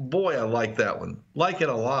like that one. Like it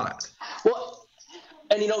a lot. Well,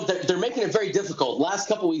 and they're making it very difficult. Last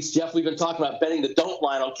couple of weeks, Jeff, we've been talking about betting the don't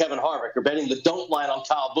line on Kevin Harvick or betting the don't line on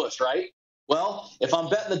Kyle Busch, right? Well, if I'm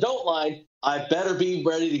betting the don't line, I better be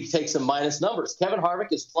ready to take some minus numbers. Kevin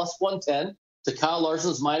Harvick is plus 110 to Kyle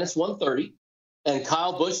Larson's minus 130, and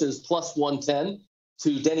Kyle Busch is plus 110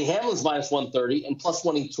 to Denny Hamlin's minus 130, and plus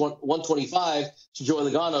 125 to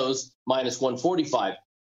Joey Logano's minus 145.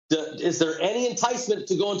 Is there any enticement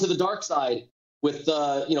to go into the dark side with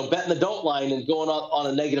betting the don't line and going on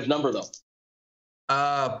a negative number, though?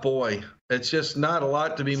 Boy, it's just not a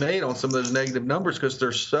lot to be made on some of those negative numbers because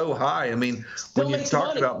they're so high. I mean, when you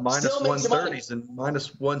talk about minus 130s and minus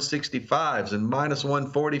 165s and minus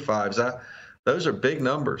 145s, those are big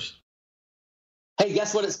numbers. Hey,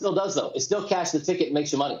 guess what it still does, though? It still cashes the ticket and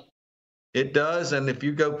makes you money. It does, and if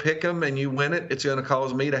you go pick them and you win it, it's going to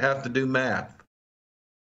cause me to have to do math.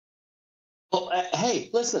 Well, hey,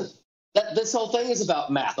 listen. This whole thing is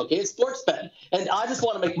about math, okay? It's sports betting. And I just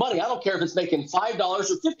want to make money. I don't care if it's making $5 or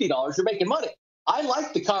 $50. You're making money. I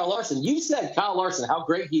like the Kyle Larson. You said Kyle Larson, how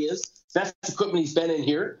great he is, best equipment he's been in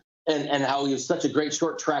here, and how he was such a great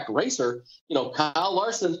short track racer. Kyle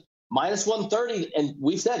Larson, minus 130. And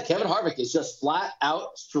we said Kevin Harvick is just flat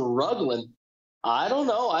out struggling. I don't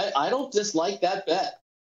know. I don't dislike that bet.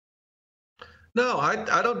 No,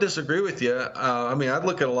 I don't disagree with you. I'd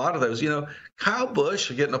look at a lot of those. Kyle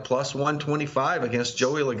Busch getting a plus 125 against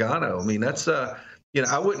Joey Logano. I mean, that's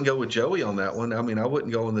I wouldn't go with Joey on that one. I mean, I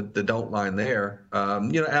wouldn't go on the don't line there.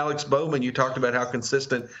 Alex Bowman, you talked about how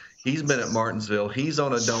consistent he's been at Martinsville. He's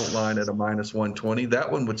on a don't line at a minus 120. That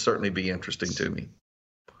one would certainly be interesting to me.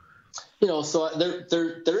 So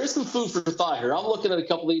there is some food for thought here. I'm looking at a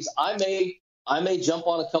couple of these. I may jump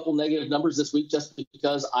on a couple negative numbers this week just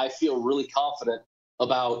because I feel really confident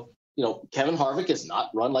about, Kevin Harvick is not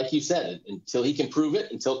run like you said until he can prove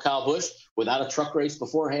it, until Kyle Busch, without a truck race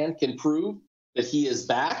beforehand, can prove that he is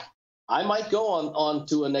back. I might go on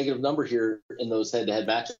to a negative number here in those head-to-head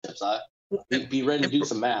matchups. Be ready to do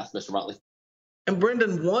some math, Mr. Motley. And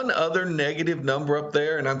Brendan, one other negative number up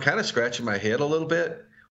there, and I'm kind of scratching my head a little bit.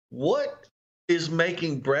 What is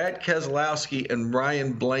making Brad Keselowski and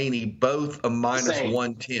Ryan Blaney both a minus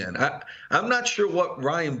 110? I'm not sure what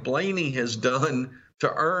Ryan Blaney has done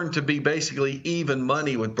to earn to be basically even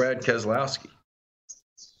money with Brad Keselowski.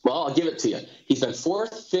 Well, I'll give it to you. He's been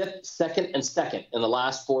 4th, 5th, 2nd, and 2nd in the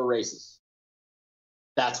last 4 races.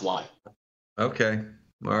 That's why. Okay.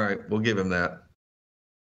 All right. We'll give him that.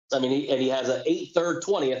 I mean, he has an 8th, 3rd,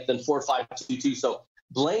 20th, then 4, 5, 2, 2. So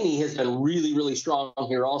Blaney has been really, really strong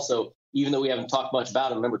here also, even though we haven't talked much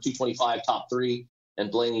about him. Remember, 225 top 3 and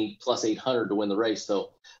Blaney plus 800 to win the race.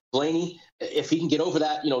 So Blaney, if he can get over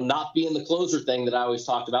that, not being the closer thing that I always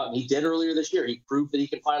talked about, and he did earlier this year, he proved that he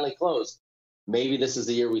can finally close. Maybe this is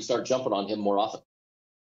the year we start jumping on him more often.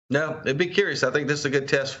 No, it'd be curious. I think this is a good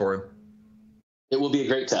test for him. It will be a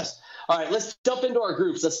great test. All right, let's jump into our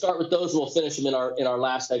groups. Let's start with those, and we'll finish them in our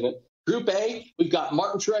last segment. Group A, we've got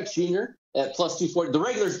Martin Truex Jr. at plus 240. The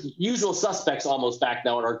regular usual suspects almost back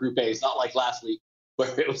now in our Group A. It's not like last week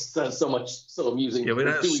where it was so amusing. Yeah, we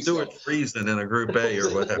don't have Stuart Friesen in a Group A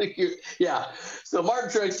or whatever. Yeah. So Martin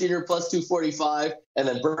Truex Jr. plus 245, and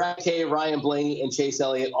then Brad Kay, Ryan Blaney, and Chase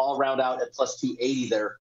Elliott all round out at plus 280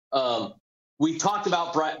 there. We talked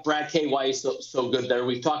about Brad Kay, why he's so good there.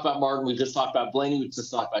 We've talked about Martin. We just talked about Blaney. We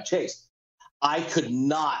just talked about Chase. I could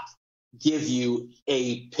not give you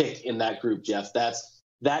a pick in that group, Jeff.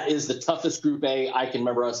 That is the toughest Group A I can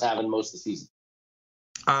remember us having most of the season.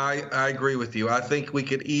 I agree with you. I think we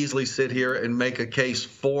could easily sit here and make a case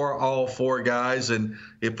for all four guys. And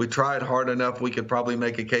if we tried hard enough, we could probably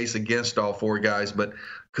make a case against all four guys. But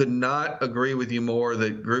could not agree with you more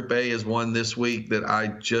that Group A is one this week that I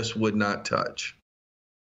just would not touch.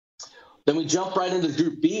 Then we jump right into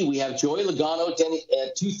Group B. We have Joey Logano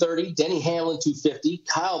at 230, Denny Hamlin 250,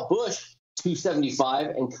 Kyle Busch 275,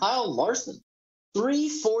 and Kyle Larson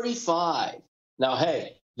 345. Now,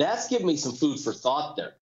 hey, that's giving me some food for thought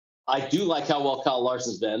there. I do like how well Kyle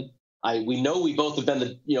Larson's been. We know we both have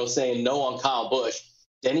been saying no on Kyle Busch.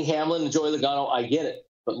 Denny Hamlin and Joey Logano, I get it.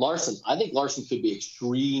 But Larson, I think Larson could be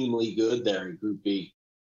extremely good there in Group B.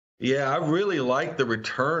 Yeah, I really like the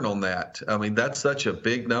return on that. I mean, that's such a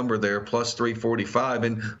big number there, plus 345.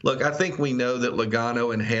 And look, I think we know that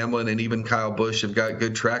Logano and Hamlin and even Kyle Busch have got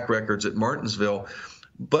good track records at Martinsville.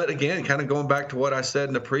 But again, kind of going back to what I said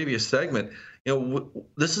in the previous segment,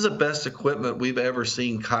 this is the best equipment we've ever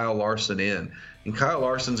seen Kyle Larson in. And Kyle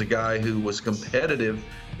Larson's a guy who was competitive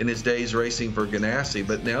in his days racing for Ganassi,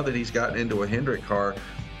 but now that he's gotten into a Hendrick car,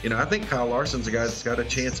 I think Kyle Larson's a guy that's got a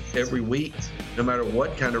chance every week, no matter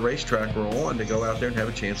what kind of racetrack we're on, to go out there and have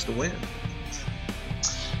a chance to win.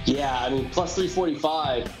 Yeah, I mean, plus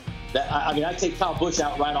 345. I take Kyle Busch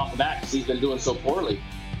out right off the bat because he's been doing so poorly.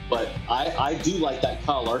 But I do like that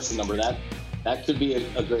Kyle Larson number. That could be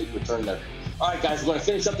a great return there. All right, guys, we're going to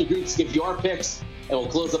finish up the groups, give you our picks, and we'll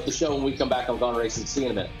close up the show when we come back on Gone Racing. See you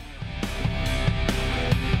in a minute.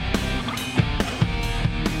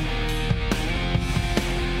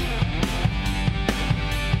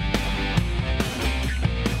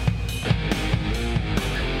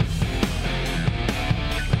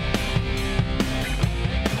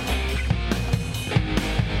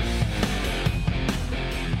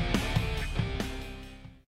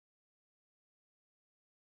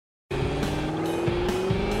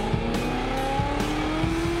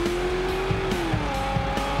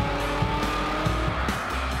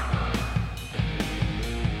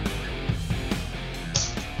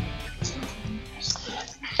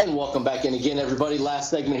 And welcome back in again, everybody. Last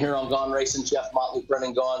segment here on Gone Racing. Jeff Motley,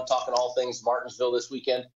 Brennan Gaughan, talking all things Martinsville this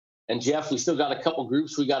weekend. And Jeff, we still got a couple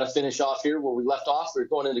groups we got to finish off here where we left off. We're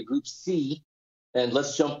going into Group C, and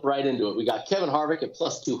let's jump right into it. We got Kevin Harvick at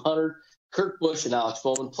plus 200, Kurt Busch and Alex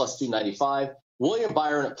Bowman plus 295, William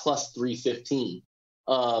Byron at plus 315.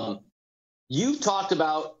 You've talked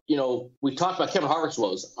about, we talked about Kevin Harvick's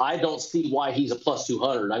woes. I don't see why he's a plus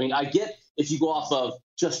 200. I mean, I get if you go off of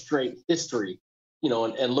just straight history,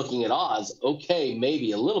 and looking at odds, okay,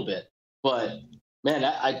 maybe a little bit. But, man,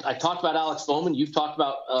 I talked about Alex Bowman. You've talked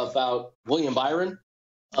about William Byron.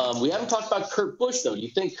 We haven't talked about Kurt Busch, though. Do you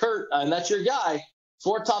think Kurt, and that's your guy,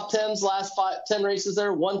 4 top 10s last 10 races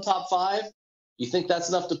there, 1 top 5? You think that's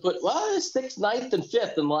enough to put, 6th, 9th, and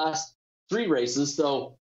 5th in the last 3 races?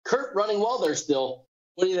 So Kurt running well there still.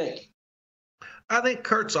 What do you think? I think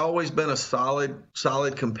Kurt's always been a solid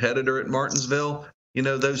competitor at Martinsville.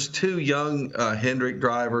 Those 2 young Hendrick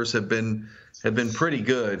drivers have been pretty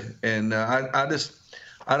good, and I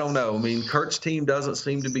don't know. I mean, Kurt's team doesn't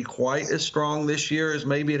seem to be quite as strong this year as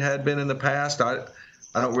maybe it had been in the past. I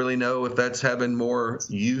don't really know if that's having more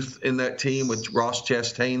youth in that team with Ross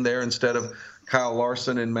Chastain there instead of Kyle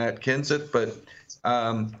Larson and Matt Kenseth, but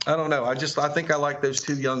I don't know. I think I like those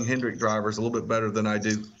 2 young Hendrick drivers a little bit better than I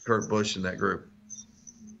do Kurt Busch in that group.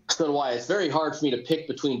 So do I. It's very hard for me to pick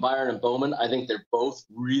between Byron and Bowman. I think they're both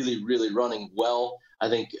really, really running well. I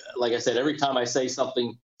think, like I said, every time I say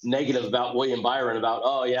something negative about William Byron, about,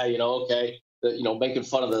 making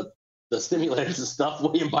fun of the simulators and stuff,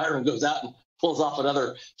 William Byron goes out and pulls off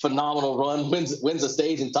another phenomenal run, wins a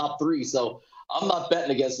stage in top 3. So I'm not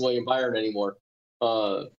betting against William Byron anymore.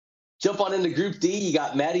 Jump on into Group D. You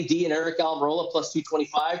got Matty D and Eric Almirola plus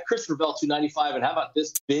 225, Christopher Bell 295, and how about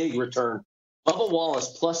this big return? Bubba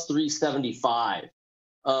Wallace plus 375.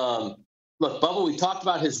 Look, Bubba, we talked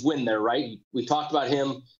about his win there, right? We talked about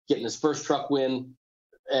him getting his first truck win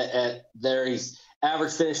at there. He's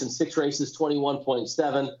average finish in 6 races,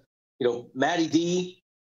 21.7. Matty D,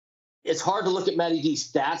 it's hard to look at Matty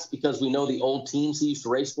D's stats because we know the old teams he used to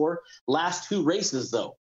race for. Last 2 races,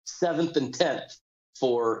 though, 7th and 10th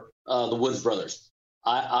for the Woods brothers.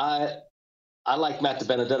 I like Matt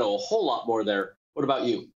DiBenedetto a whole lot more there What about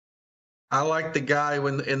you? I like the guy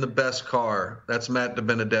in the best car. That's Matt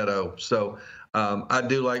DiBenedetto. So I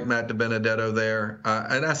do like Matt DiBenedetto there.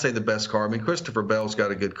 And I say the best car. I mean, Christopher Bell's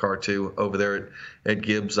got a good car, too, over there at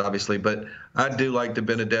Gibbs, obviously. But I do like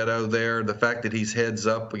DiBenedetto there. The fact that he's heads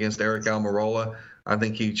up against Eric Almirola, I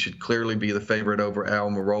think he should clearly be the favorite over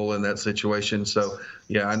Almirola in that situation. So,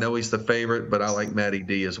 yeah, I know he's the favorite, but I like Matty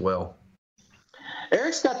D as well.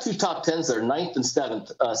 Eric's got 2 top 10s there, 9th and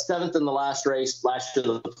 7th. 7th in the last race, last year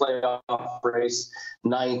the playoff race,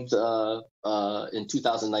 9th in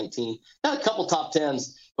 2019. Had a couple top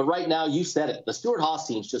 10s, but right now you said it. The Stewart-Haas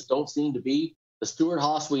teams just don't seem to be the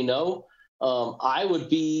Stewart-Haas we know. I'd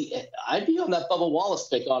be on that Bubba Wallace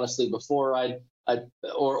pick, honestly, before I'd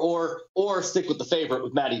stick with the favorite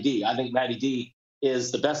with Matty D. I think Matty D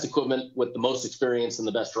is the best equipment with the most experience and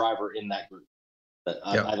the best driver in that group.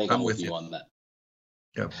 I think I'm with you on that.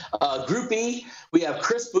 Yep. Group E, we have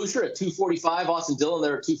Chris Buescher at 245, Austin Dillon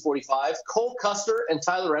there at 245, Cole Custer and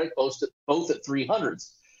Tyler Reddick both at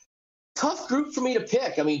 300s. Tough group for me to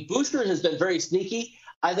pick. I mean, Buescher has been very sneaky.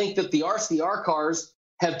 I think that the RCR cars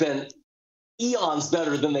have been eons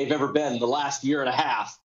better than they've ever been the last year and a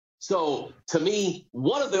half. So to me,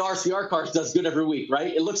 one of the RCR cars does good every week,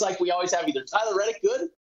 right? It looks like we always have either Tyler Reddick good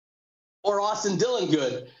or Austin Dillon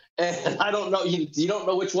good. And I don't know, you don't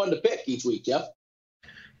know which one to pick each week, Jeff.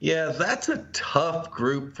 Yeah, that's a tough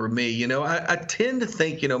group for me. You know, I tend to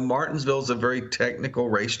think, Martinsville's a very technical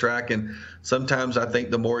racetrack, and sometimes I think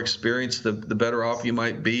the more experienced, the better off you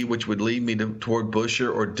might be, which would lead me toward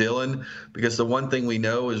Buescher or Dillon, because the one thing we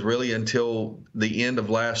know is really until the end of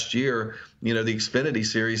last year, the Xfinity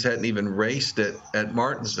Series hadn't even raced at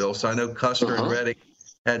Martinsville. So I know Custer and Reddick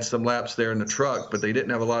had some laps there in the truck, but they didn't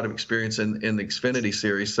have a lot of experience in the Xfinity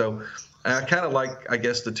Series. So I kind of like, I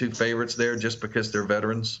guess, the 2 favorites there just because they're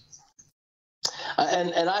veterans.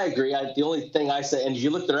 And I agree. The only thing I say, and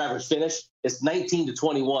you look at their average finish, it's 19 to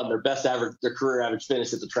 21, their career average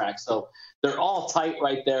finish at the track. So they're all tight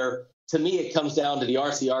right there. To me, it comes down to the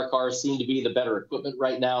RCR cars seem to be the better equipment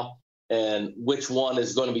right now, and which one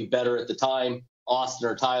is going to be better at the time, Austin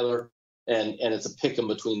or Tyler, and it's a pick 'em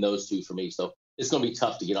between those 2 for me. So it's going to be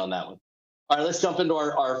tough to get on that one. All right, let's jump into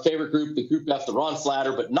our favorite group, the Group F, the Ron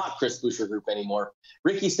Flatter, but not Chris Buescher group anymore.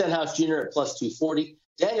 Ricky Stenhouse Jr. at plus 240,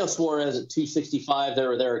 Daniel Suarez at 265 there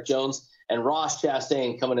with Eric Jones, and Ross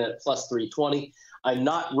Chastain coming in at plus 320.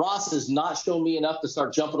 Ross has not shown me enough to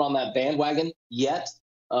start jumping on that bandwagon yet.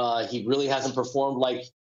 He really hasn't performed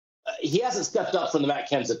he hasn't stepped up from the Matt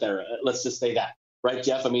Kenseth there. Let's just say that, right,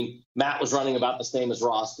 Jeff? I mean, Matt was running about the same as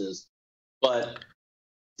Ross is, but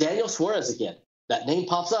Daniel Suarez again, that name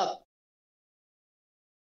pops up.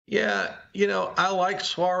 Yeah, I like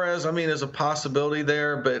Suarez, as a possibility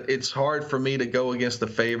there, but it's hard for me to go against the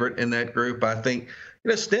favorite in that group. I think,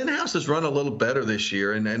 Stenhouse has run a little better this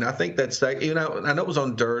year, and I think that's, I know it was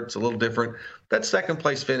on dirt, it's a little different. That second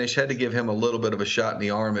place finish had to give him a little bit of a shot in the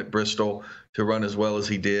arm at Bristol to run as well as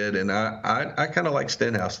he did, and I kind of like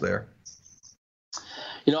Stenhouse there.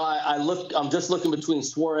 I'm just looking between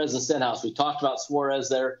Suarez and Stenhouse. We talked about Suarez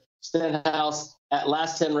there. Stenhouse at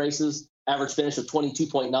last 10 races, average finish of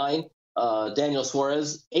 22.9. Daniel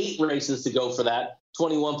Suarez, 8 races to go for that,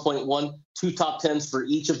 21.1, 2 top 10s for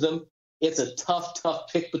each of them. It's a tough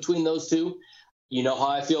pick between those 2. You know how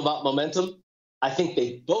I feel about momentum. I think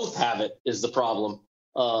they both have it is the problem.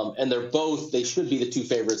 And they should be the 2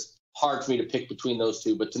 favorites. Hard for me to pick between those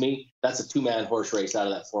 2. But to me, that's a 2-man horse race out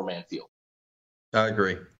of that 4-man field. I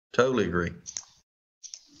agree. Totally agree.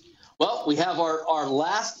 Well, we have our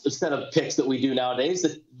last set of picks that we do nowadays,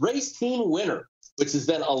 the race team winner, which has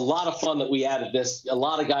been a lot of fun that we added this. A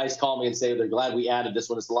lot of guys call me and say they're glad we added this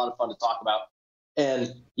one. It's a lot of fun to talk about.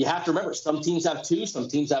 And you have to remember, some teams have 2, some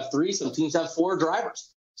teams have 3, some teams have 4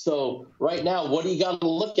 drivers. So right now, what do you got to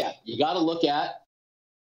look at? You got to look at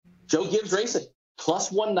Joe Gibbs Racing,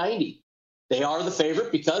 plus 190. They are the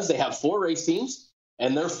favorite because they have 4 race teams,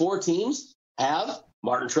 and their 4 teams have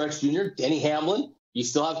Martin Truex Jr., Denny Hamlin. You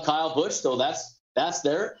still have Kyle Busch, so that's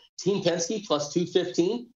there. Team Penske plus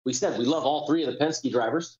 215. We said we love all 3 of the Penske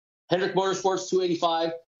drivers. Hendrick Motorsports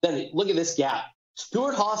 285. Then look at this gap.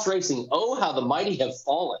 Stewart-Haas Racing. Oh, how the mighty have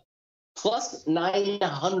fallen. Plus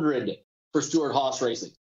 900 for Stewart-Haas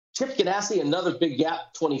Racing. Chip Ganassi, another big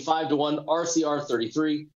gap, 25 to 1. RCR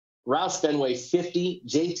 33. Roush Fenway 50.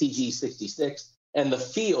 JTG 66. And the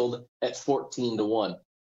field at 14 to 1.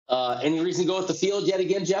 Any reason to go with the field yet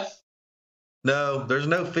again, Jeff? No, there's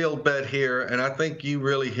no field bet here, and I think you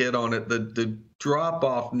really hit on it. The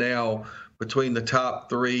drop-off now between the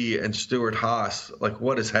top 3 and Stewart-Haas,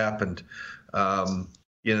 what has happened?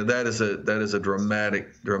 that is a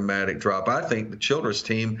dramatic drop. I think the Childress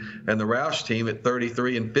team and the Roush team at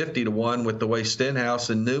 33 and 50 to 1 with the way Stenhouse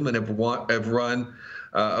and Newman have run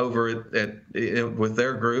over with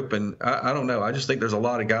their group, and I don't know. I just think there's a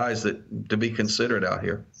lot of guys to be considered out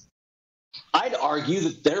here. I'd argue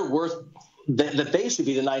that they're worth that they should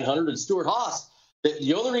be the 900 and Stuart Haas.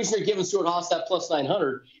 The only reason you're giving Stuart Haas that plus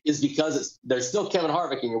 900 is because there's still Kevin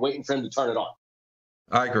Harvick and you're waiting for him to turn it on.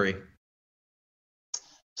 I agree.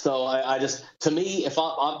 So I just, to me,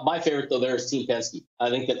 my favorite though there is Team Penske. I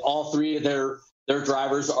think that all three of their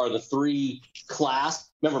drivers are the three class.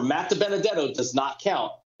 Remember, Matt DiBenedetto does not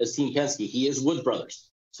count as Team Penske. He is Wood Brothers.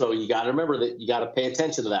 So you got to remember that you got to pay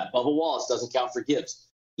attention to that. Bubba Wallace doesn't count for Gibbs.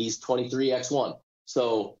 He's 23x1.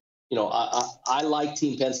 So, I like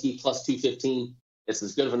Team Penske plus 215. It's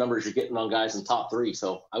as good of a number as you're getting on guys in top three.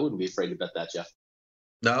 So I wouldn't be afraid to bet that, Jeff.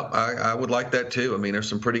 No, I would like that too. I mean, there's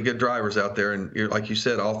some pretty good drivers out there, and like you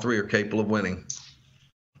said, all three are capable of winning.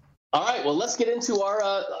 All right, well, let's get into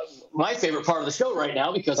our my favorite part of the show right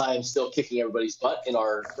now, because I am still kicking everybody's butt in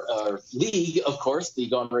our league, of course, the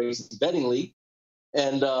Gone Racing Betting League.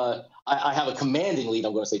 And I have a commanding lead,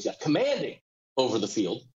 I'm going to say, Jeff, commanding over the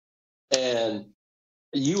field. And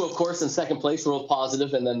you, of course, in second place, real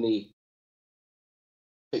positive, and then the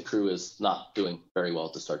pit crew is not doing very well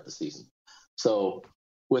to start the season. So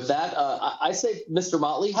with that, I say, Mr.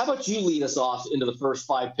 Motley, how about you lead us off into the first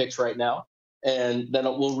 5 picks right now, and then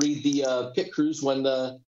we'll read the pit crews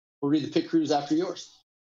we'll read the pit crews after yours.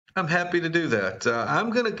 I'm happy to do that.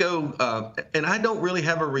 I'm going to go, and I don't really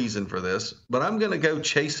have a reason for this, but I'm going to go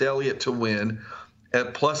Chase Elliott to win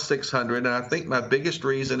at plus 600. And I think my biggest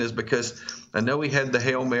reason is because I know he had the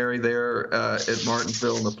Hail Mary there at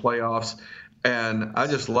Martinsville in the playoffs, and I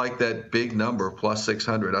just like that big number, plus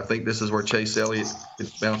 600. I think this is where Chase Elliott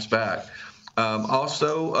could bounce back.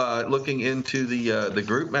 Also, looking into the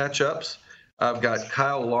group matchups, I've got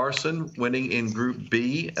Kyle Larson winning in Group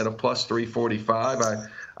B at a plus 345.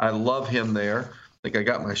 I love him there. I think I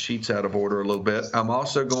got my sheets out of order a little bit. I'm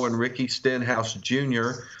also going Ricky Stenhouse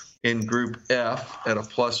Jr. in Group F at a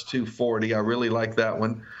plus 240. I really like that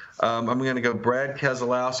one. I'm going to go Brad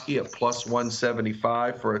Keselowski at plus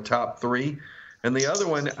 175 for a top 3. And the other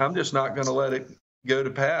one, I'm just not going to let it go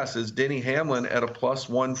to pass, is Denny Hamlin at a plus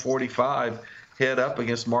 145 head up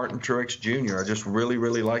against Martin Truex Jr. I just really,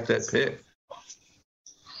 really like that pick.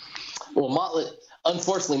 Well, Motley,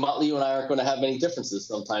 unfortunately, Motley, you and I aren't going to have many differences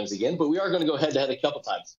sometimes again, but we are going to go head-to-head a couple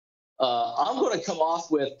times. I'm going to come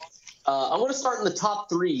off with I'm going to start in the top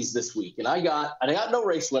 3s this week, and I got no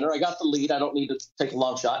race winner. I got the lead. I don't need to take a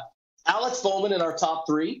long shot. Alex Bowman in our top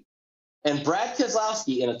 3, and Brad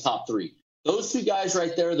Keselowski in a top 3. Those two guys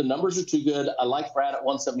right there, the numbers are too good. I like Brad at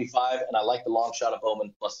 175, and I like the long shot of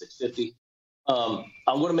Bowman plus 650. I'm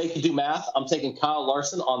going to make you do math. I'm taking Kyle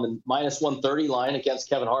Larson on the minus 130 line against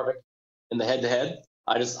Kevin Harvick in the head-to-head.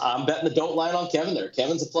 I'm betting the don't line on Kevin there.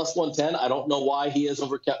 Kevin's a plus 110. I don't know why he is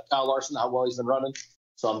over Kyle Larson, how well he's been running.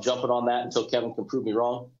 So I'm jumping on that until Kevin can prove me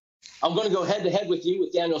wrong. I'm going to go head-to-head with you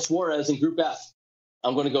with Daniel Suarez in Group F.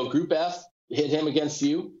 I'm going to go Group F, hit him against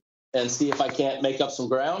you, and see if I can't make up some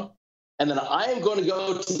ground. And then I am going to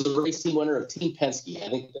go to the race team winner of Team Penske. I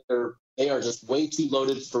think they are just way too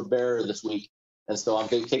loaded for bear this week. And so I'm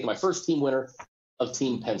going to take my first team winner of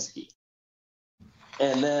Team Penske.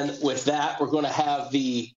 And then with that, we're going to have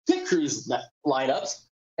the pit crews lineups.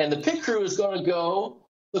 And the pit crew is going to go,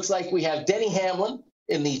 looks like we have Denny Hamlin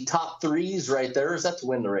in the top 3s right there. Is that to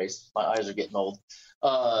win the race? My eyes are getting old.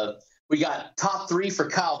 We got top 3 for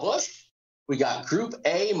Kyle Busch. We got Group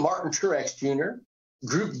A, Martin Truex Jr.,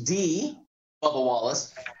 Group D, Bubba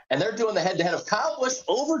Wallace, and they're doing the head-to-head of Kyle Busch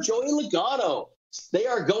over Joey Logano. They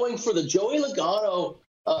are going for the Joey Logano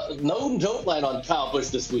no don't line on Kyle Busch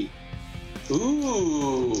this week.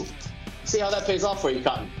 Ooh. See how that pays off for you,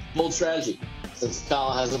 Cotton. Bold strategy, since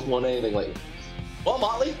Kyle hasn't won anything lately. Well,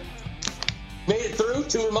 Motley, made it through.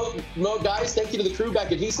 2 remote guys. Thank you to the crew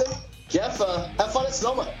back at VSiN. Jeff, have fun at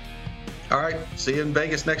Sonoma. All right. See you in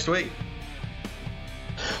Vegas next week.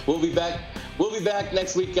 We'll be back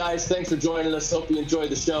next week, guys. Thanks for joining us. Hope you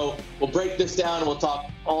enjoyed the show. We'll break this down and we'll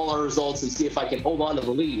talk all our results and see if I can hold on to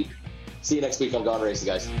the lead. See you next week on Gone Racing,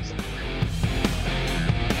 guys.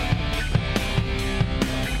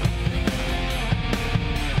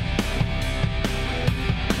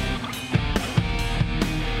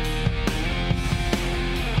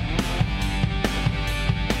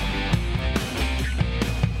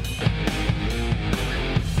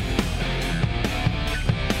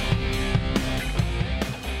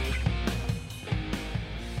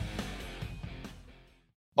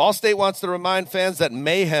 Allstate wants to remind fans that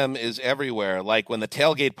mayhem is everywhere, like when the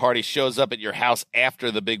tailgate party shows up at your house after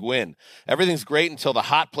the big win. Everything's great until the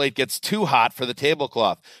hot plate gets too hot for the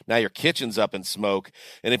tablecloth. Now your kitchen's up in smoke.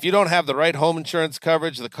 And if you don't have the right home insurance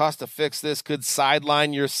coverage, the cost to fix this could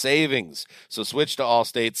sideline your savings. So switch to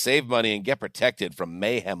Allstate, save money, and get protected from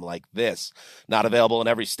mayhem like this. Not available in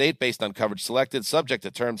every state based on coverage selected, subject to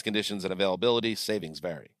terms, conditions, and availability. Savings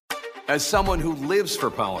vary. As someone who lives for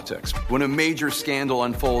politics, when a major scandal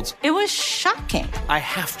unfolds, It was shocking. I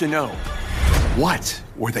have to know. What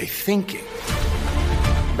were they thinking?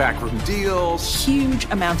 Backroom deals, Huge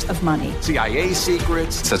amounts of money. CIA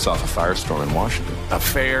secrets, Sets off a firestorm in Washington.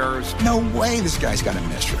 affairs, No way this guy's got a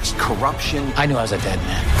mistress. corruption. I knew I was a dead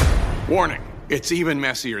man. Warning, it's even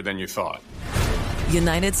messier than you thought.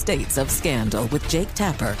 United States of Scandal with Jake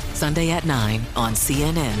Tapper, Sunday at 9 on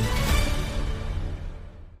CNN.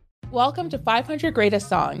 Welcome to 500 Greatest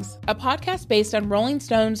Songs, a podcast based on Rolling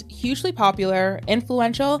Stone's hugely popular,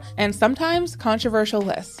 influential, and sometimes controversial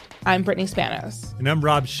list. I'm Brittany Spanos. And I'm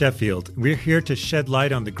Rob Sheffield. We're here to shed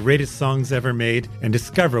light on the greatest songs ever made and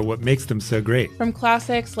discover what makes them so great. From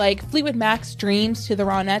classics like Fleetwood Mac's Dreams to the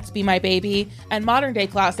Ronettes' Be My Baby, and modern-day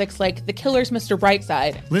classics like The Killers' Mr.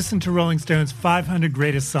 Brightside. Listen to Rolling Stone's 500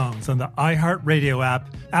 Greatest Songs on the iHeartRadio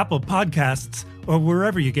app, Apple Podcasts, or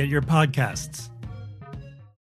wherever you get your podcasts.